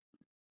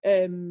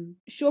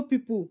show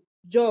people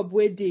job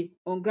wey dey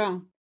on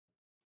ground.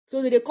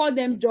 So they dey call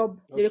them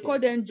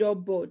Okay.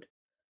 job board.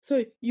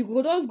 So you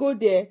go just go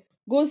there,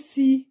 go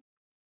see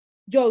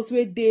jobs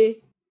wey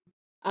dey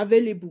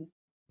available.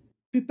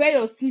 Prepare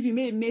your CV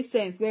make e make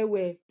sense well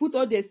well. Put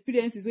all the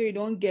experiences wey you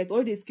don get,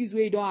 all the skills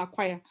wey you don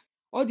acquire,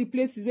 all the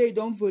places wey you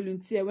don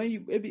volunteer when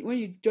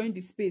you join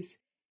the space,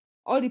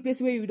 all the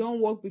places wey you don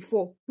work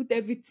before. Put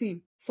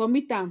everything,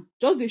 submit am,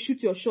 just dey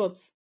shoot your shot.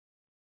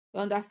 You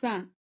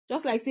understand?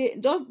 Just like say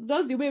just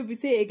the way we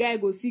say a guy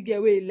go see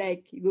girl wey he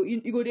like,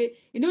 you go dey,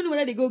 you no know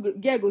whether the girl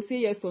go say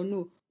yes or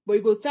no, but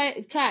you go try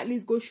at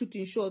least go shoot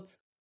in shot.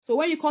 So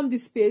when you come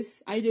this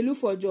space and you dey look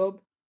for job,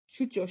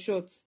 shoot your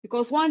shot,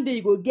 because one day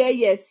you go get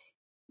yes.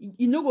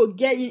 You no go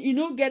get, you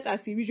no get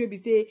as e reach wey be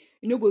say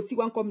you no go see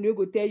one company wey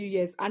go tell you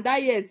yes, and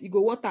that yes you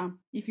go worth am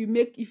if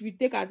you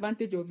take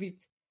advantage of it.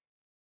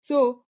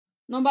 So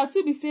number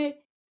 2 be say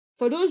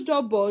for those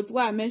job boards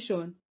wey I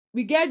mention,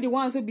 we get the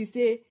ones wey be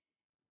say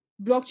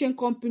blockchain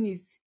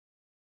companies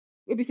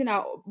wey be say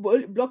na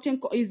blockchain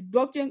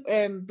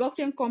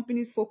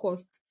companies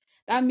focused.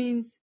 That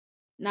means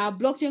na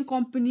blockchain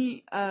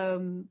company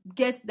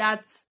get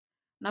that,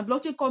 na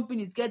blockchain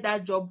companies get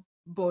that job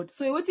board.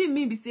 So wetin e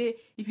mean be say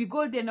if you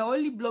go there, na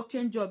only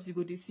blockchain jobs you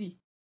go dey see.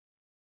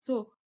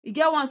 So e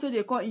get ones wey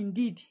dey call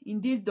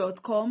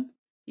indeed.com.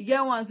 E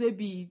get ones wey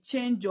be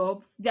chain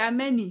jobs. There are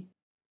many.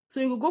 So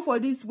you go go for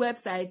this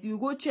website, you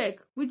go check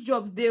which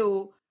jobs dey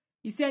o.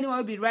 You see anyone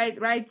wey be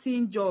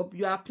writing job,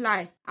 you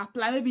apply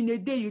maybe in a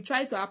day you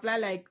try to apply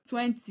like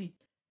 20.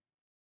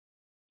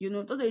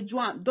 Just dey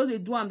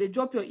do am, dey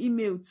drop your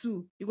email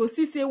too. You go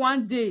see say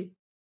one day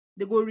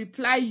they go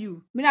reply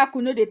you.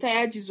 Miracle no dey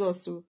tire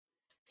Jesus o.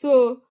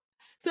 So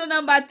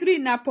number 3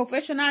 na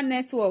professional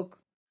network.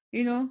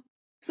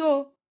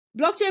 So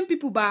blockchain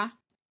people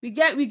we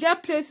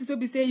get places wey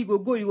be say you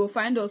go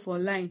find us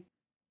online.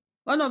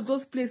 One of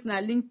those places na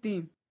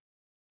LinkedIn.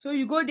 So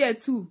you go there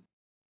too.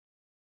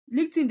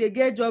 LinkedIn dey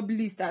get job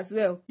list as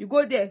well. You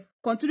go there,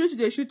 continue to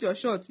dey shoot your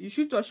shot. You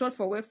shoot your shot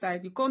for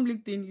website, you come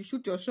LinkedIn, you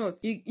shoot your shot.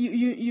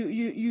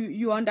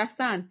 You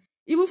understand?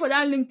 Even for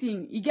that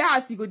LinkedIn, e get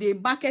as you go dey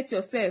market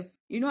yourself.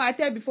 I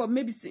tell you before,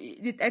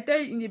 I tell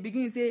you in the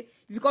beginning say if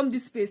you come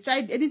this space, try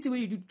anything wey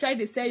you do, try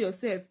dey sell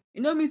yourself.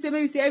 Mean say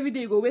maybe say every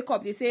day you go wake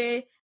up dey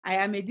say I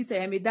am a this, I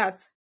am a that,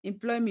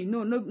 employ me.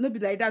 No be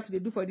like that we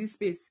dey do for this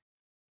space.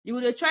 You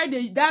go dey try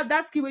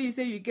that skill wey you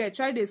say you get,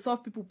 try dey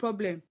solve people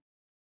problem.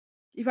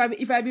 If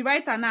I be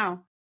writer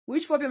now,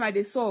 which problem I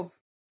dey solve?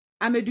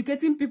 I dey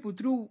educate people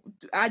through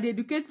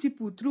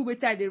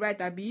wetin I dey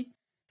write, abi?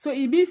 So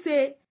e mean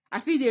say I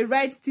fit dey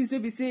write things wey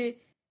be say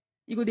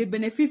e go dey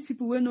benefit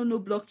people wey no know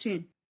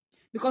blockchain.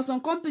 Because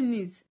some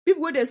companies,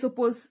 people wey dey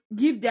suppose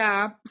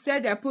sell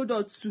their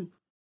products to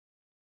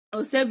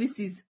or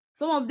services,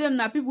 some of them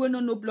na people wey no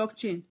know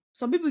blockchain.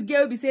 Some people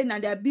get wey be say na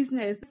their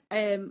business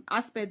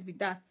aspect be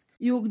that.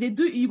 You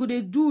go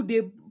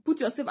dey put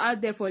yourself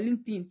out there for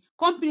LinkedIn.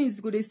 Companies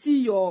go dey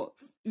see your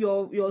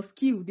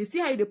skill, dey see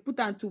how you dey put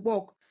am to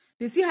work,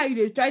 dey see how you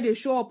dey try dey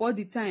show up all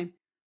the time.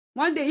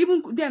 One day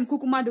even them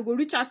kukuma dey go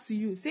reach out to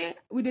you say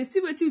we dey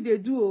see wetin you dey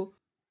do o,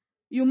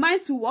 you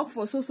mind to work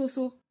for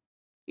so.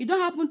 E don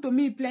happen to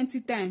me plenty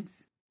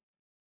times.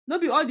 No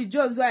be all the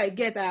jobs wey I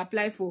get I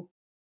apply for.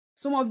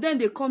 Some of them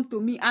dey come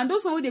to me, and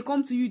those one wey dey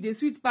come to you dey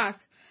sweet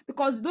pass,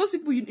 because those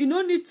people you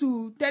no need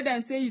to tell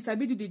them say you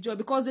sabi do the job,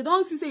 because they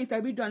don see say you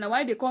sabi do am. Na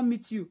why they come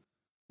meet you.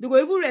 They go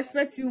even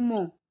respect you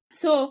more.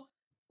 So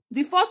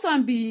the 4th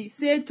one be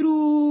say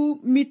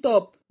through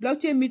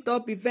blockchain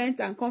meetup, events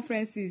and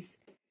conferences.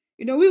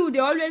 We dey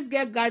always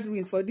get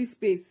gatherings for this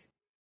space.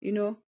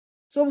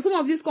 So some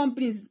of these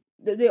companies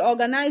they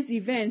organize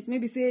events.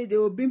 Maybe say they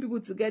will bring people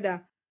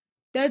together,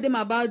 tell them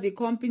about the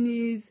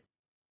companies,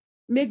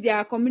 make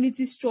their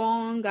community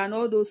strong and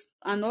all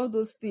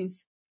those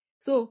things.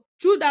 So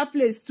through that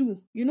place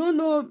too, you no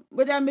know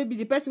whether maybe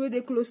the person wey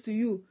dey close to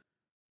you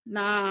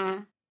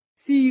na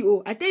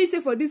CEO. I tell you say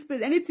for this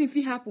place anything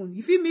fit happen.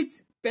 You fit meet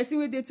person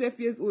wey dey 12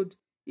 years old,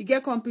 e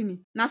get company.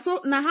 Na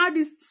how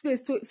this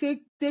space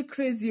say take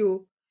crazy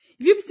o.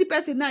 If you see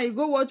person now, you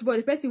go watch, but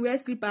the person wear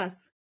slippers.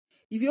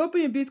 If you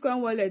open your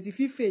Bitcoin wallet, you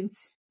fit faint.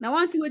 Na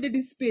one thing wey dey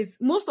this space,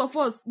 most of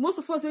us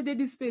wey dey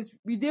this space,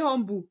 we dey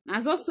humble.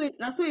 Na so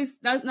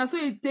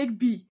e take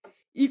be.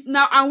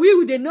 And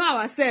we dey know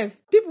ourselves.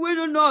 People wey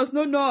no know us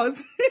no know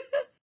us.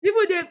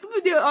 people dey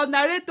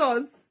narrate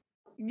us.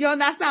 You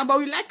understand? But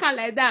we like am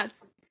like that.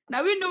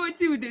 Na we know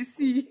wetin we dey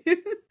see.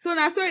 So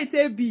na so e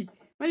take be.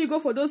 When you go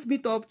for those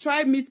meetup,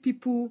 try meet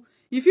people.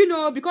 If you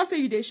know, because say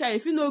you dey shy,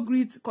 if you no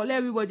greet, collect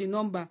everybody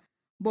number.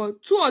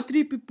 But 2 or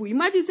 3 people,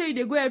 imagine say you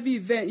dey go every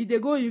event, you dey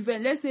go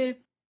event, let's say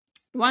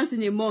once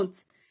in a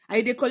month, and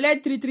you dey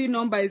collect 3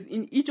 numbers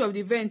in each of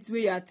the events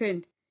wey you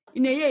attend.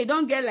 In a year, you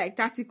don get like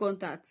 30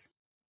 contacts.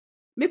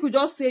 make we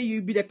just say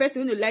you be the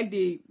person wey dey like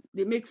dey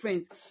make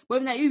friends,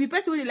 but na you be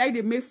person wey dey like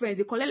dey make friends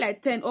dey collect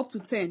like 10 up to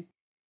 10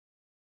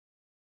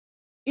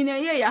 in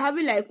a year. You're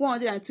having like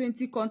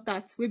 120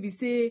 contacts wey be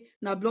say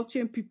na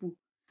blockchain people,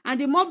 and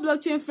the more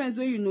blockchain friends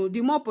wey you know,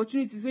 the more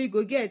opportunities wey you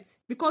go get,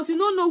 because you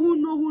no know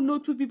who know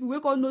two people wey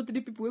come know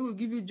three people wey go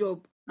give you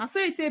job. Na so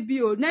e take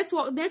be o.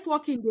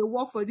 Networking dey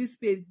work for this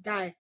space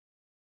die.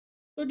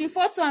 So the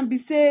fourth one be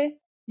say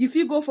you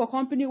fit go for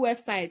company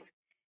website.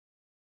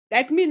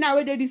 Like me now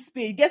wey dey this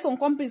space, get some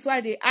companies wey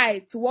I dey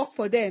eye to work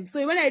for them.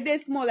 So when I dey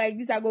small like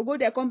this, I go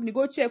their company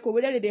go check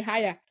whether they dey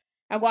hire.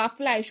 I go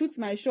apply, shoot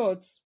my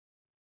shot.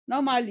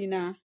 Normally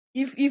na,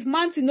 if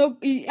Manti no,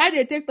 how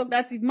dey take talk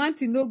that if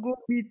Manti no go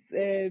meet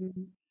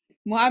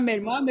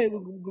Mohammed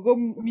go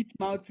meet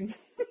Mountain.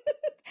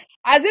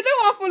 As they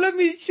don't want follow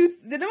me shoot,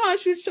 they don't want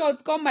shoot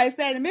shots come my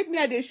side, make me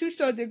I dey shoot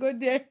shot dey go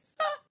there.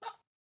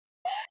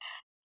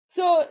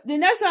 So the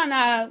next one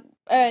na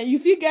you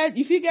fit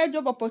get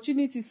job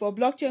opportunities for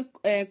blockchain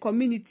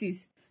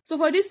communities. So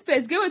for this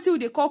space, get wetin we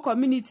dey call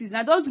communities.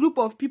 Na those group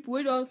of people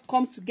wey just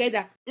come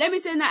together. Let me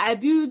say now I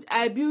build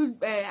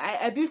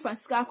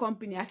Francisca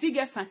company. I fit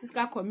get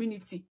Francisca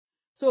community.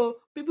 So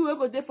people wey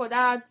go dey for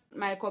that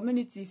my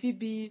community fit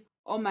be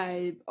all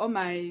my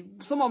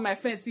some of my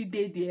friends fit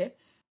dey there,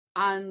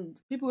 and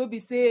people wey be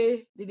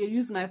say they dey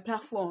use my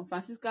platform,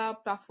 Francisca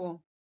platform,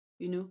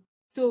 you know.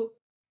 So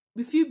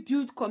we fit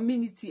build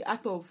community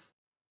out of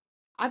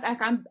I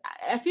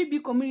fit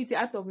build community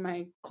out of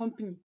my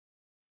company.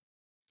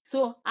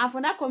 So and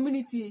for that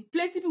community,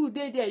 plenty people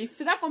dey there. If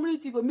for that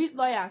community you go meet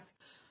lawyers,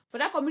 for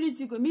that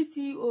community you go meet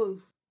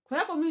CEOs, for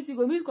that community you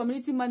go meet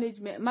community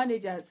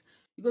managers,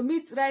 you go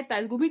meet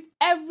writers, you go meet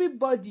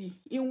everybody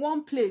in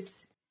one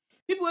place.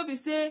 People wey be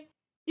say,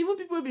 even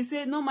people wey be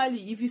say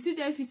normally if you see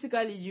them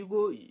physically, you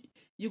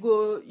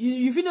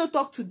fit no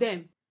talk to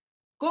them.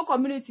 Go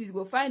communities,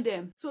 go find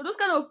them. So those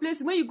kind of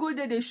places, when you go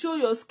there, they show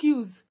your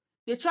skills.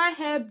 They try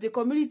help the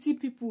community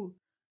people.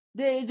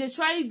 They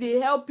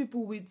help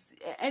people with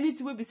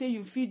anything wey be say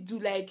you fit do.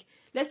 Like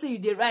let's say you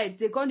dey write,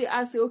 they come dey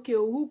ask say, okay,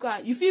 who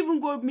can, you fit even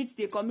go meet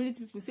the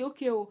community people, say,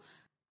 okay,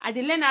 I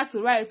dey learn how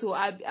to write,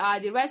 I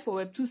dey write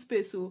for Web2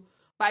 space, but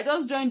I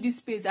just join this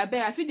space,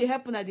 abeg I fit dey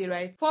help una dey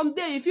write. From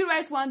there, if you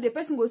write one day,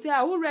 person go say,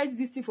 who write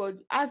this thing for,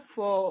 ask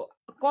for,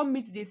 come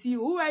meet the CEO,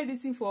 who write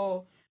this thing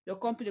for your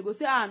company? Go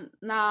say,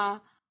 na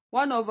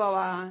one of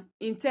our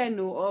intern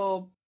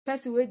or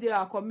person wey dey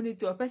our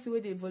community, or person wey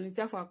dey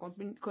volunteer for our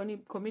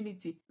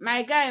community.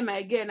 My guy,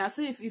 my girl, na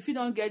so if you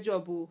don get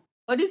job for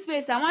this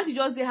space, and once you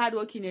just dey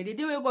hardworking, the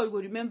day wey God go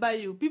remember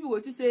you, people go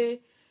think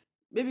say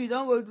maybe you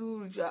don go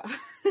do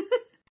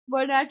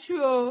but na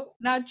true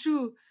na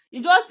true.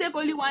 E just take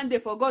only one day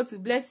for God to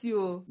bless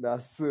you.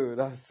 That's so.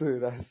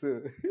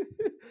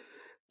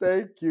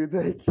 Thank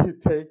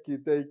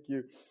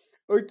you.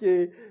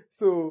 Okay,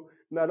 so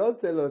now don't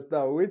tell us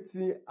now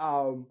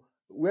wetin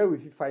where we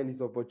fit find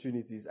these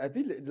opportunities. I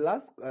think the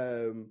last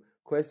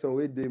question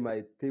wey dey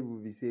my table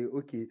be say,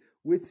 okay,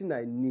 wetin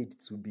I need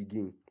to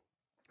begin,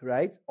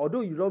 right?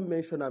 Although you don't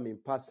mention am in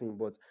passing,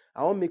 but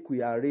I want make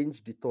we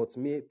arrange the thoughts,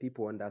 make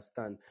people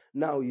understand.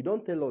 Now you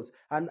don't tell us,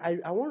 and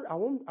I want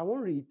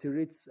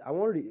reiterate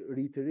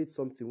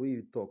something where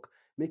you talk,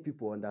 make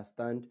people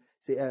understand.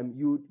 Say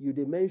you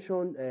dey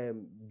mention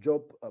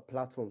job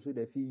platforms wey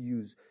they fit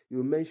use.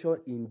 You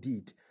mention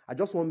Indeed. I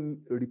just want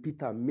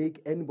repeat am,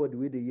 make anybody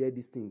wey dey hear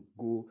this thing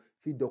go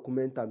fit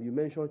document am. You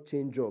mention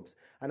Change Jobs,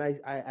 and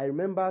I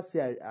remember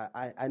say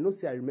I know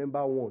say I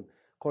remember one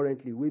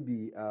currently wey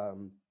be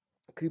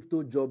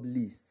crypto job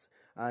lists.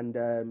 And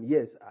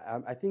yes,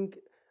 I think,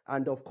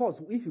 and of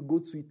course, if you go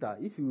Twitter,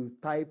 if you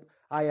type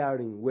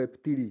hiring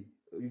Web3,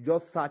 you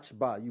just search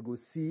bar, you go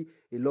see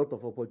a lot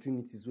of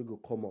opportunities will go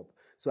come up.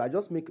 So I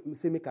just make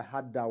I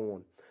had that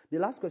one. The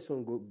last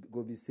question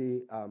go be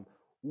say,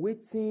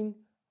 wetin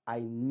I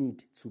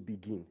need to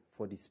begin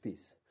for the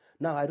space.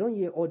 Now I don't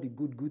hear all the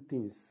good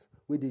things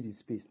wey dey the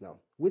space now.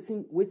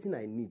 Wetin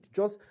I need,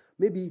 just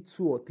maybe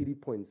 2 or 3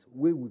 points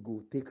where we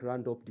go take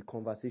round up the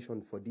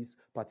conversation for this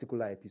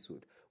particular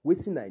episode.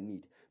 Wetin I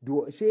need,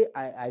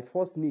 I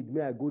first need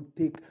I go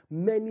take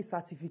many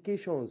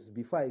certifications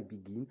before I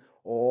begin,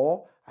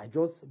 or I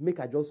just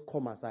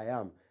come as I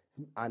am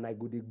and I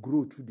go dey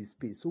grow through the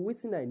space. So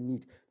wetin I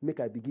need make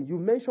I begin. You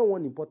mention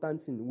one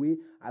important thing wey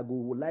I go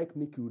like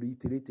make you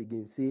reiterate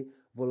again, say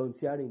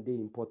volunteering dey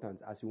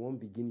important as you wan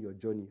begin your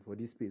journey for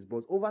this space.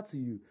 But over to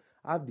you,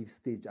 have the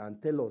stage and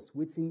tell us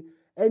wetin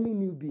any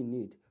newbie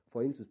need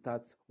for him to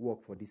start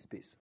work for this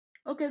space.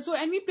 Okay, so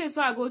any place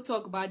where I go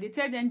talk about, they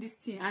tell them this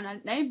thing,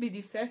 and na it be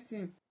the first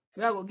thing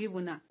wey I go give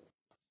una.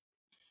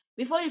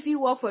 Before you fit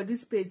work for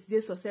this space,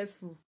 dey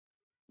successful,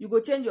 you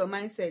go change your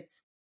mindset.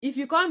 If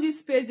you come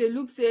this space, they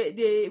look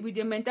say with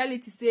the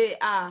mentality say,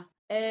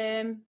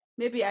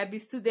 maybe I be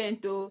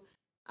student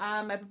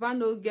my papa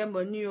no get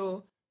money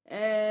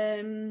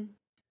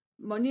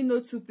money no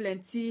too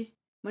plenty,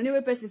 money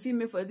wey person fit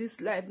make for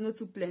this life no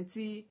too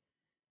plenty.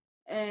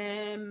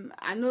 I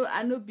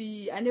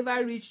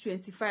never reach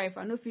 25,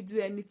 I no fit do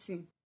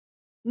anything.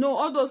 No,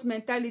 all those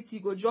mentality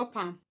go drop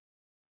am.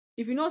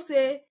 If you know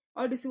say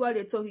all this while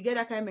they talk, you get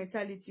that kind of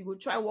mentality, you go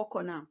try work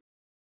on am.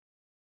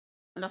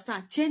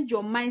 Understand? Change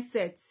your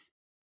mindset.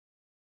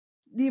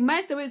 The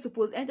mindset wey you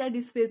suppose enter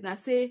this space na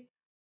say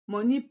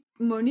money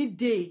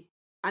dey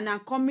and I'm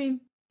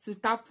coming to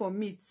tap for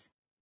meat.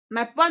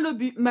 My papa no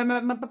be my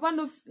papa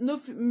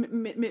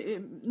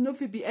no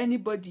fit be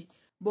anybody,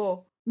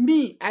 but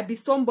me I be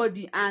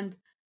somebody, and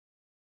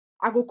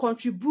I go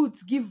contribute,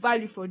 give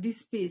value for this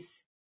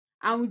space.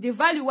 And with the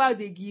value wey I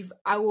dey give,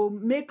 I go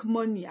make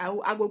money,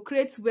 I go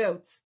create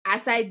wealth.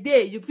 As I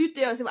dey, you fit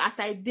tell yourself, as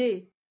I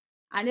dey,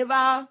 I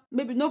never,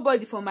 maybe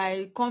nobody for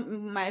my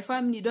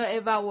family don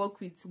ever work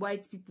with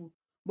white people,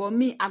 but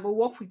me I go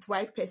work with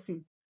white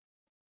person.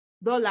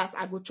 Dollars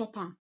I go chop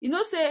am. You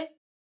know say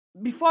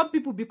before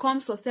people become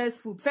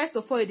successful, first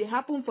of all e dey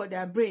happen for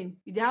their brain,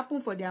 e dey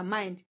happen for their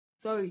mind.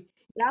 Sorry, e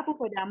dey happen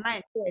for their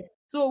mind first.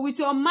 So with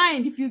your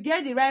mind, if you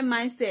get the right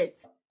mindset,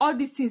 all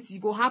these things e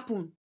go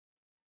happen.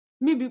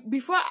 Me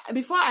before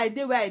I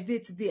dey where I dey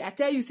today, I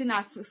tell you say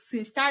na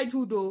since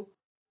childhood o.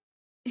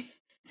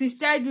 Since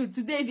childhood.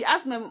 Today if you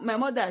ask my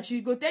mother,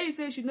 she go tell you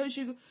say she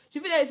fit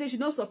tell you say she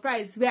no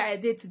surprise where I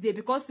dey today,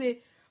 because say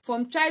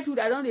from childhood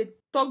I don dey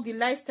talk the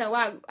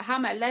lifestyle, how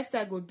my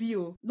lifestyle go be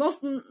o.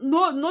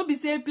 No be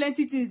say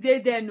plenty things dey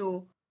there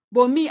no,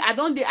 but me I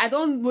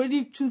don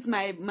really choose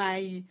my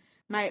way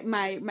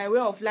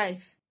of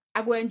life.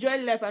 I go enjoy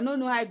life. I no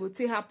know how e go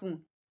take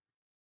happen.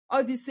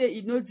 All this say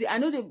e no dey, I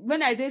no dey.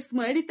 When I dey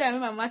small, anytime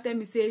when my mama tell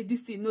me say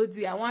this thing no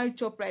dey, I wan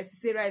chop rice, she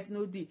say rice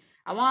no dey.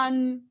 I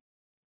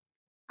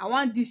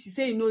want this, she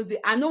say e no dey.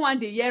 I no wan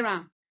dey hear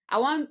am. I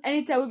want,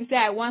 anytime wey be say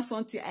I want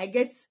something, I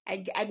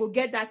go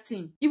get that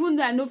thing. Even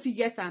though I no fit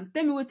get am,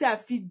 tell me wetin I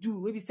fit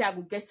do wey be say I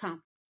go get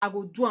am, I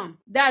go do am.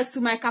 That's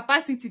to my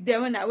capacity there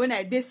when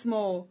I dey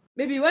small.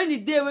 Maybe when the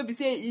day wey be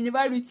say e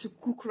never reach to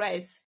cook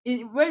rice,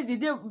 when the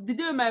day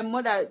when my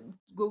mother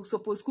go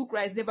suppose cook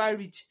rice never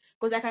reach,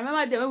 because I can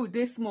remember then when we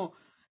dey small,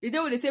 the day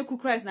wey dey take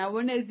cook rice na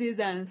Wednesdays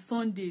and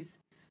Sundays.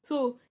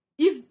 So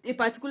if a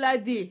particular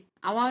day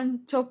I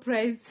wan chop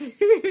rice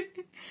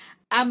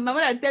and my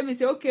mother tell me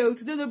say okay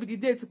today no be the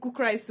day to cook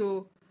rice,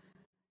 so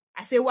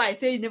I say why? I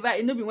say e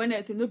no be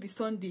Wednesday, no be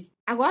Sunday.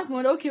 I go ask my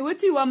mother, okay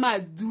wetin you want me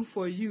to do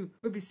for you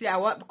wey be say I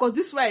want, because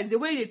this rice the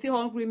way e dey take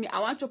hungry me, I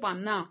wan chop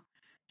am now.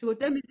 She go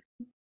tell me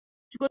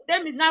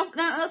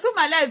na so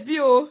my life be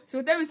o. She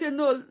go tell me say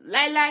no,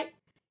 lie.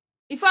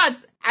 In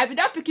fact I be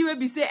that pikin wey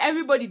be say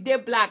everybody dey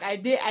black, I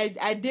dey.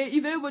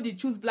 If everybody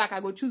choose black, I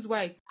go choose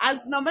white. As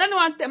my mama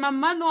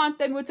no wan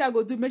tell me wetin I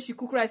go do make she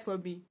cook rice for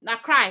me, na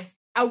cry.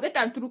 I go get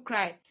am through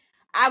cry.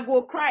 I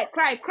go cry.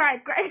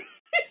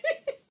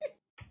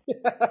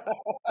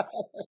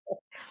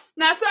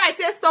 Na so I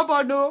take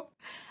stubborn o.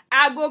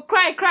 I go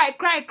cry.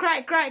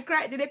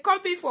 They dey call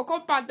me for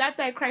compound that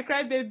time,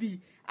 cry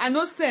baby. I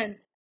no send.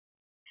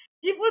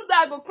 Even though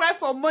I go cry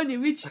for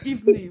morning reach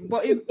evening,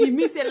 but e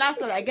mean say last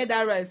night I get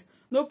that rice,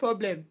 no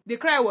problem. The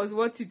cry was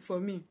worth it for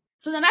me.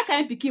 So na that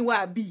kind pikin wey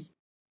I be,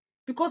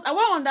 because I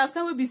wan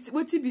understand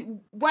wetin be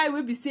why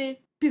wey be say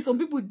some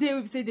people dey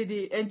wey be say they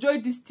dey enjoy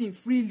this thing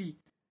freely.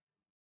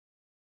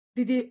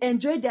 They dey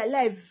enjoy their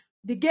life,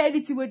 they get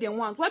everything wey they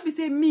want. Why be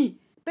say me,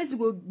 person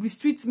go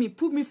restrict me,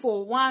 put me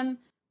for one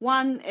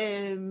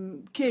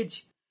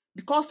cage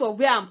because of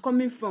where I'm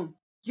coming from?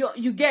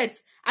 You get?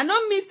 I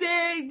no mean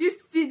say this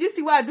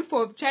thing wey I do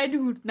for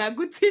childhood na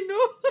good thing no.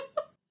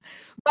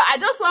 But I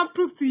just wan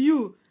prove to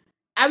you,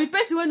 I be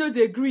person wey no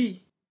dey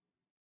gree.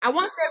 I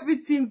want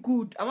everything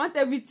good, I want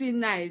everything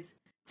nice.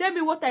 Tell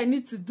me what I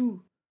need to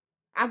do,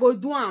 I go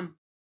do am.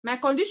 My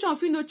condition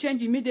fit no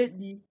change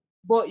immediately,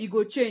 but e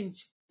go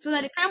change. So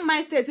na the kind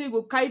mindset wey you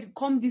go carry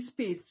come this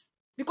space.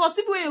 Because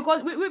people wey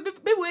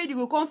you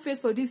go come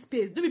face for this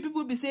space no be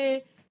people be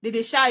say they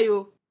dey shy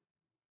o.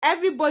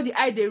 Everybody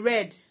eye dey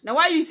red. Na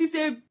why you see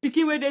say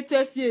pikin wey dey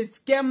 12 years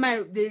get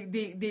mind,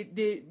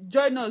 they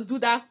join us do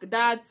that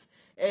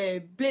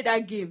play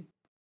that game.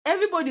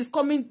 Everybody is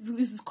coming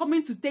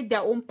to take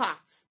their own part.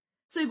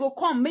 So you go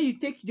come, make you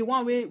take the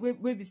one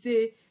wey be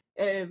say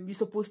you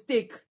suppose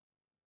take.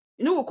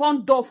 You no go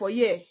come dull for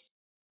here.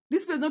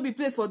 This place no be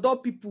place for dull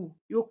people.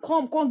 You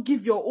come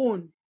give your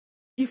own.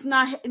 If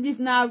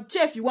na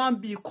chef you wan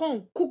be,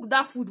 come cook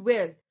that food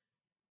well.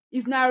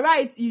 If na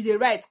write you dey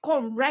write,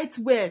 come write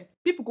well.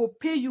 People go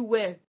pay you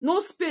well. No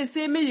space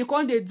say make you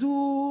come dey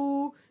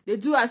do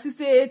as if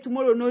say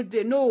tomorrow no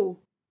dey. No,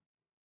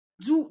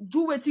 do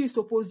wetin you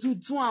suppose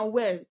do am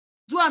well.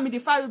 Do am in the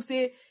fact wey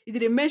say if they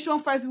dey mention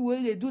 5 people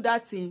wey dey do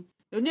that thing,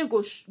 your name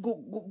go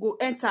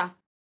enter.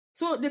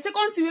 So the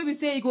second thing wey be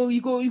say you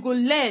go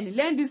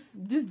learn this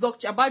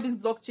blockchain, about this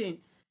blockchain.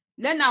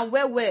 Learn am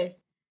well.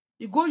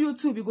 You go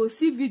YouTube, you go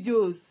see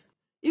videos.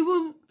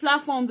 Even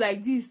platforms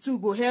like this too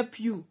go help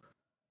you.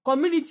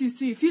 Communities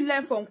too, you fit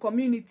learn from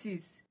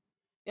communities.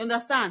 You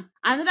understand?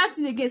 Another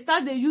thing again,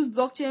 start dey use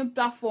blockchain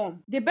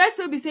platform. The best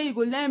way be say you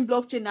go learn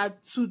blockchain na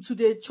to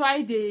dey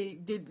try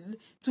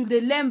to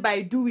dey learn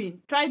by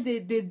doing. Try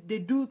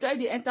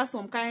dey enter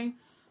some kind,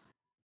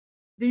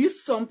 dey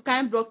use some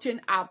kind blockchain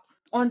app.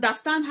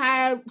 Understand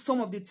how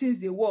some of the things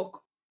dey work.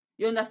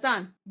 You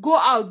understand? Go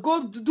out,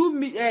 go go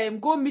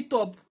meet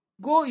up,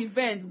 go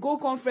events, go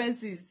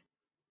conferences,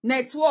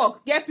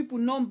 network, get people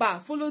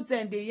number, follow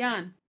them, dey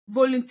yarn,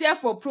 volunteer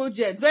for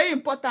projects, very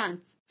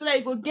important, so that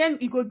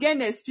you go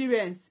gain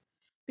experience.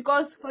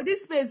 Because for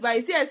this space,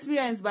 you see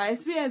experience,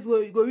 experience go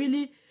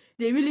really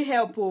dey really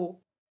help.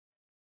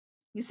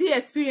 You see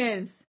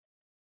experience,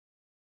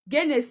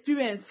 gain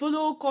experience,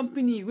 follow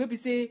company wey be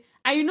say,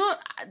 and you know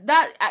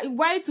that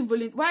why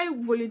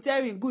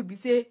volunteering good be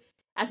say,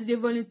 as you dey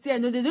volunteer,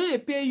 no, they no dey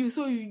pay you,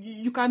 so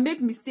you can make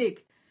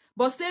mistake.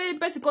 But say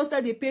person come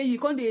start dey pay you,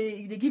 come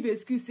dey give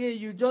excuse say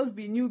you just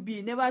be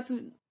newbie, never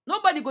too,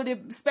 nobody go dey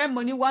spend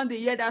money one day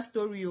hear that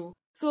story.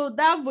 So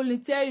that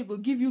volunteering go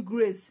give you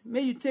grace,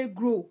 make you take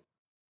grow,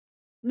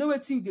 know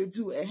wetin you dey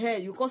do.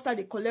 You come start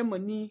dey collect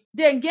money,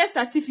 then get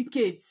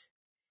certificate.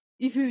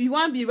 If you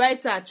wan be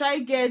writer, try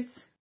get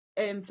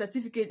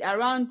certificate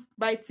around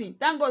writing.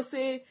 Thank God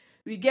say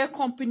we get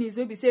companies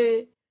wey be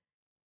say,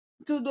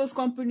 through those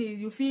companies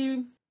you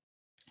fit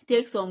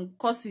take some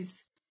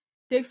courses,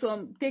 take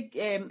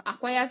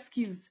acquire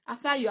skills.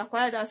 After you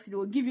acquire that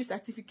skill, they go give you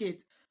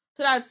certificate,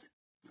 so that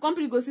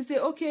company go see say,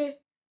 okay,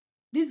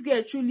 this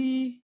girl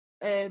truly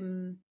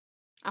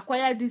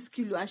acquire this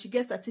skill and she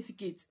get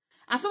certificate.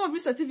 And some of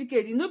this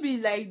certificate, e no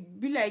be like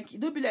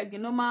the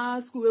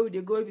normal school wey we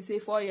dey go, wey be say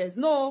 4 years.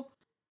 No,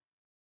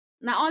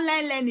 na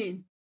online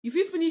learning. You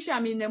fit finish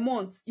am in a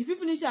month, you fit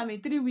finish am in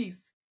 3 weeks,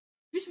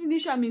 you fit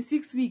finish am in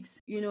 6 weeks,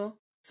 you know.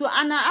 So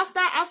and na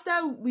after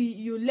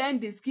you learn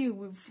the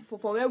skill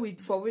for where we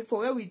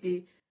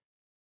dey,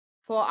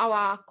 for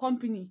our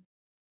company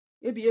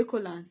wey be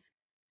Ecolance,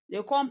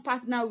 they come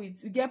partner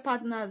with, we get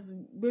partners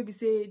wey be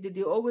say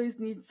they always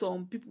need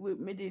some people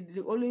wey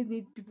they always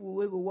need people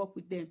wey go work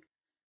with them.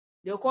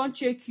 They come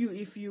check you,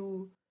 if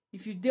you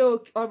dey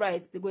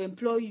alright, they go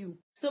employ you.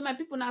 So my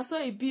people, na so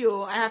e be.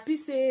 I happy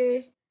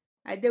say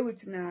I dey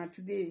with una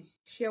today,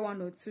 share one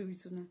or two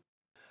with una.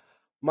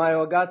 My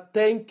oga,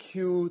 thank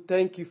you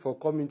for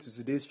coming to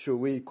today's show,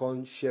 where you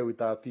can share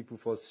with our people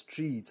for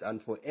streets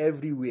and for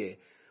everywhere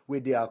where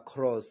they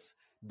across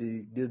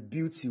the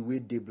beauty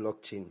with the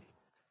blockchain.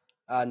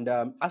 And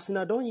as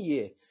una don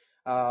hear,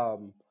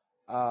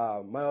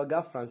 my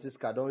oga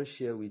Francisca don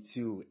share with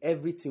you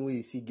everything wey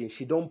you fit gain.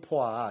 She don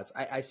pour her heart.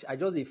 I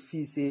just dey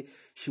feel say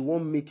she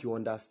wan make you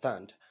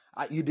understand.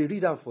 You dey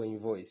read am for im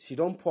voice. She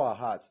don pour her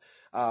heart,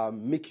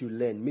 make you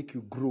learn, make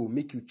you grow,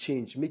 make you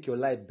change, make your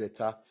life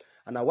better.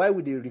 And na why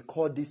we dey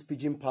record this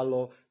Pidgin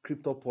Parlor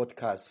Crypto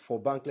Podcast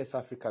for Bankless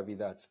Africa be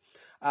that.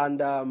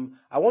 And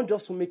I want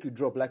just to make you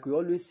drop, like we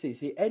always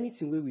say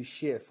anything wey we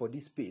share for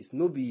this space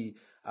no be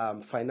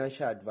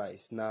financial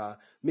advice. Now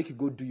make you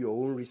go do your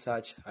own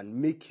research and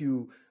make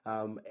you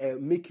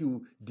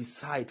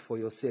decide for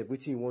yourself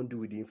wetin you wan do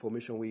with the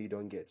information wey you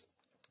don get.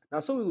 Now,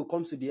 so we will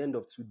come to the end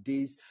of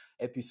today's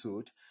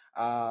episode.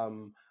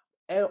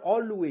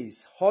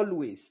 Always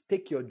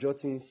take your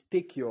jottings,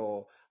 take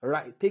your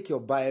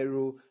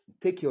biro,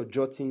 take your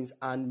jottings,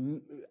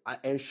 and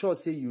ensure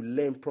say you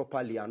learn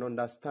properly and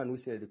understand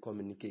wetin they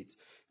communicate.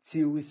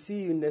 Till we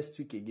see you next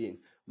week again.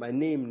 My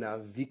name na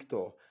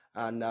Victor,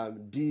 and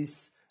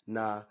this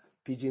na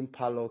Pidgin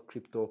Parlor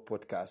Crypto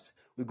Podcast.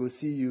 We go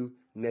see you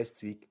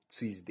next week,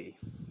 Tuesday.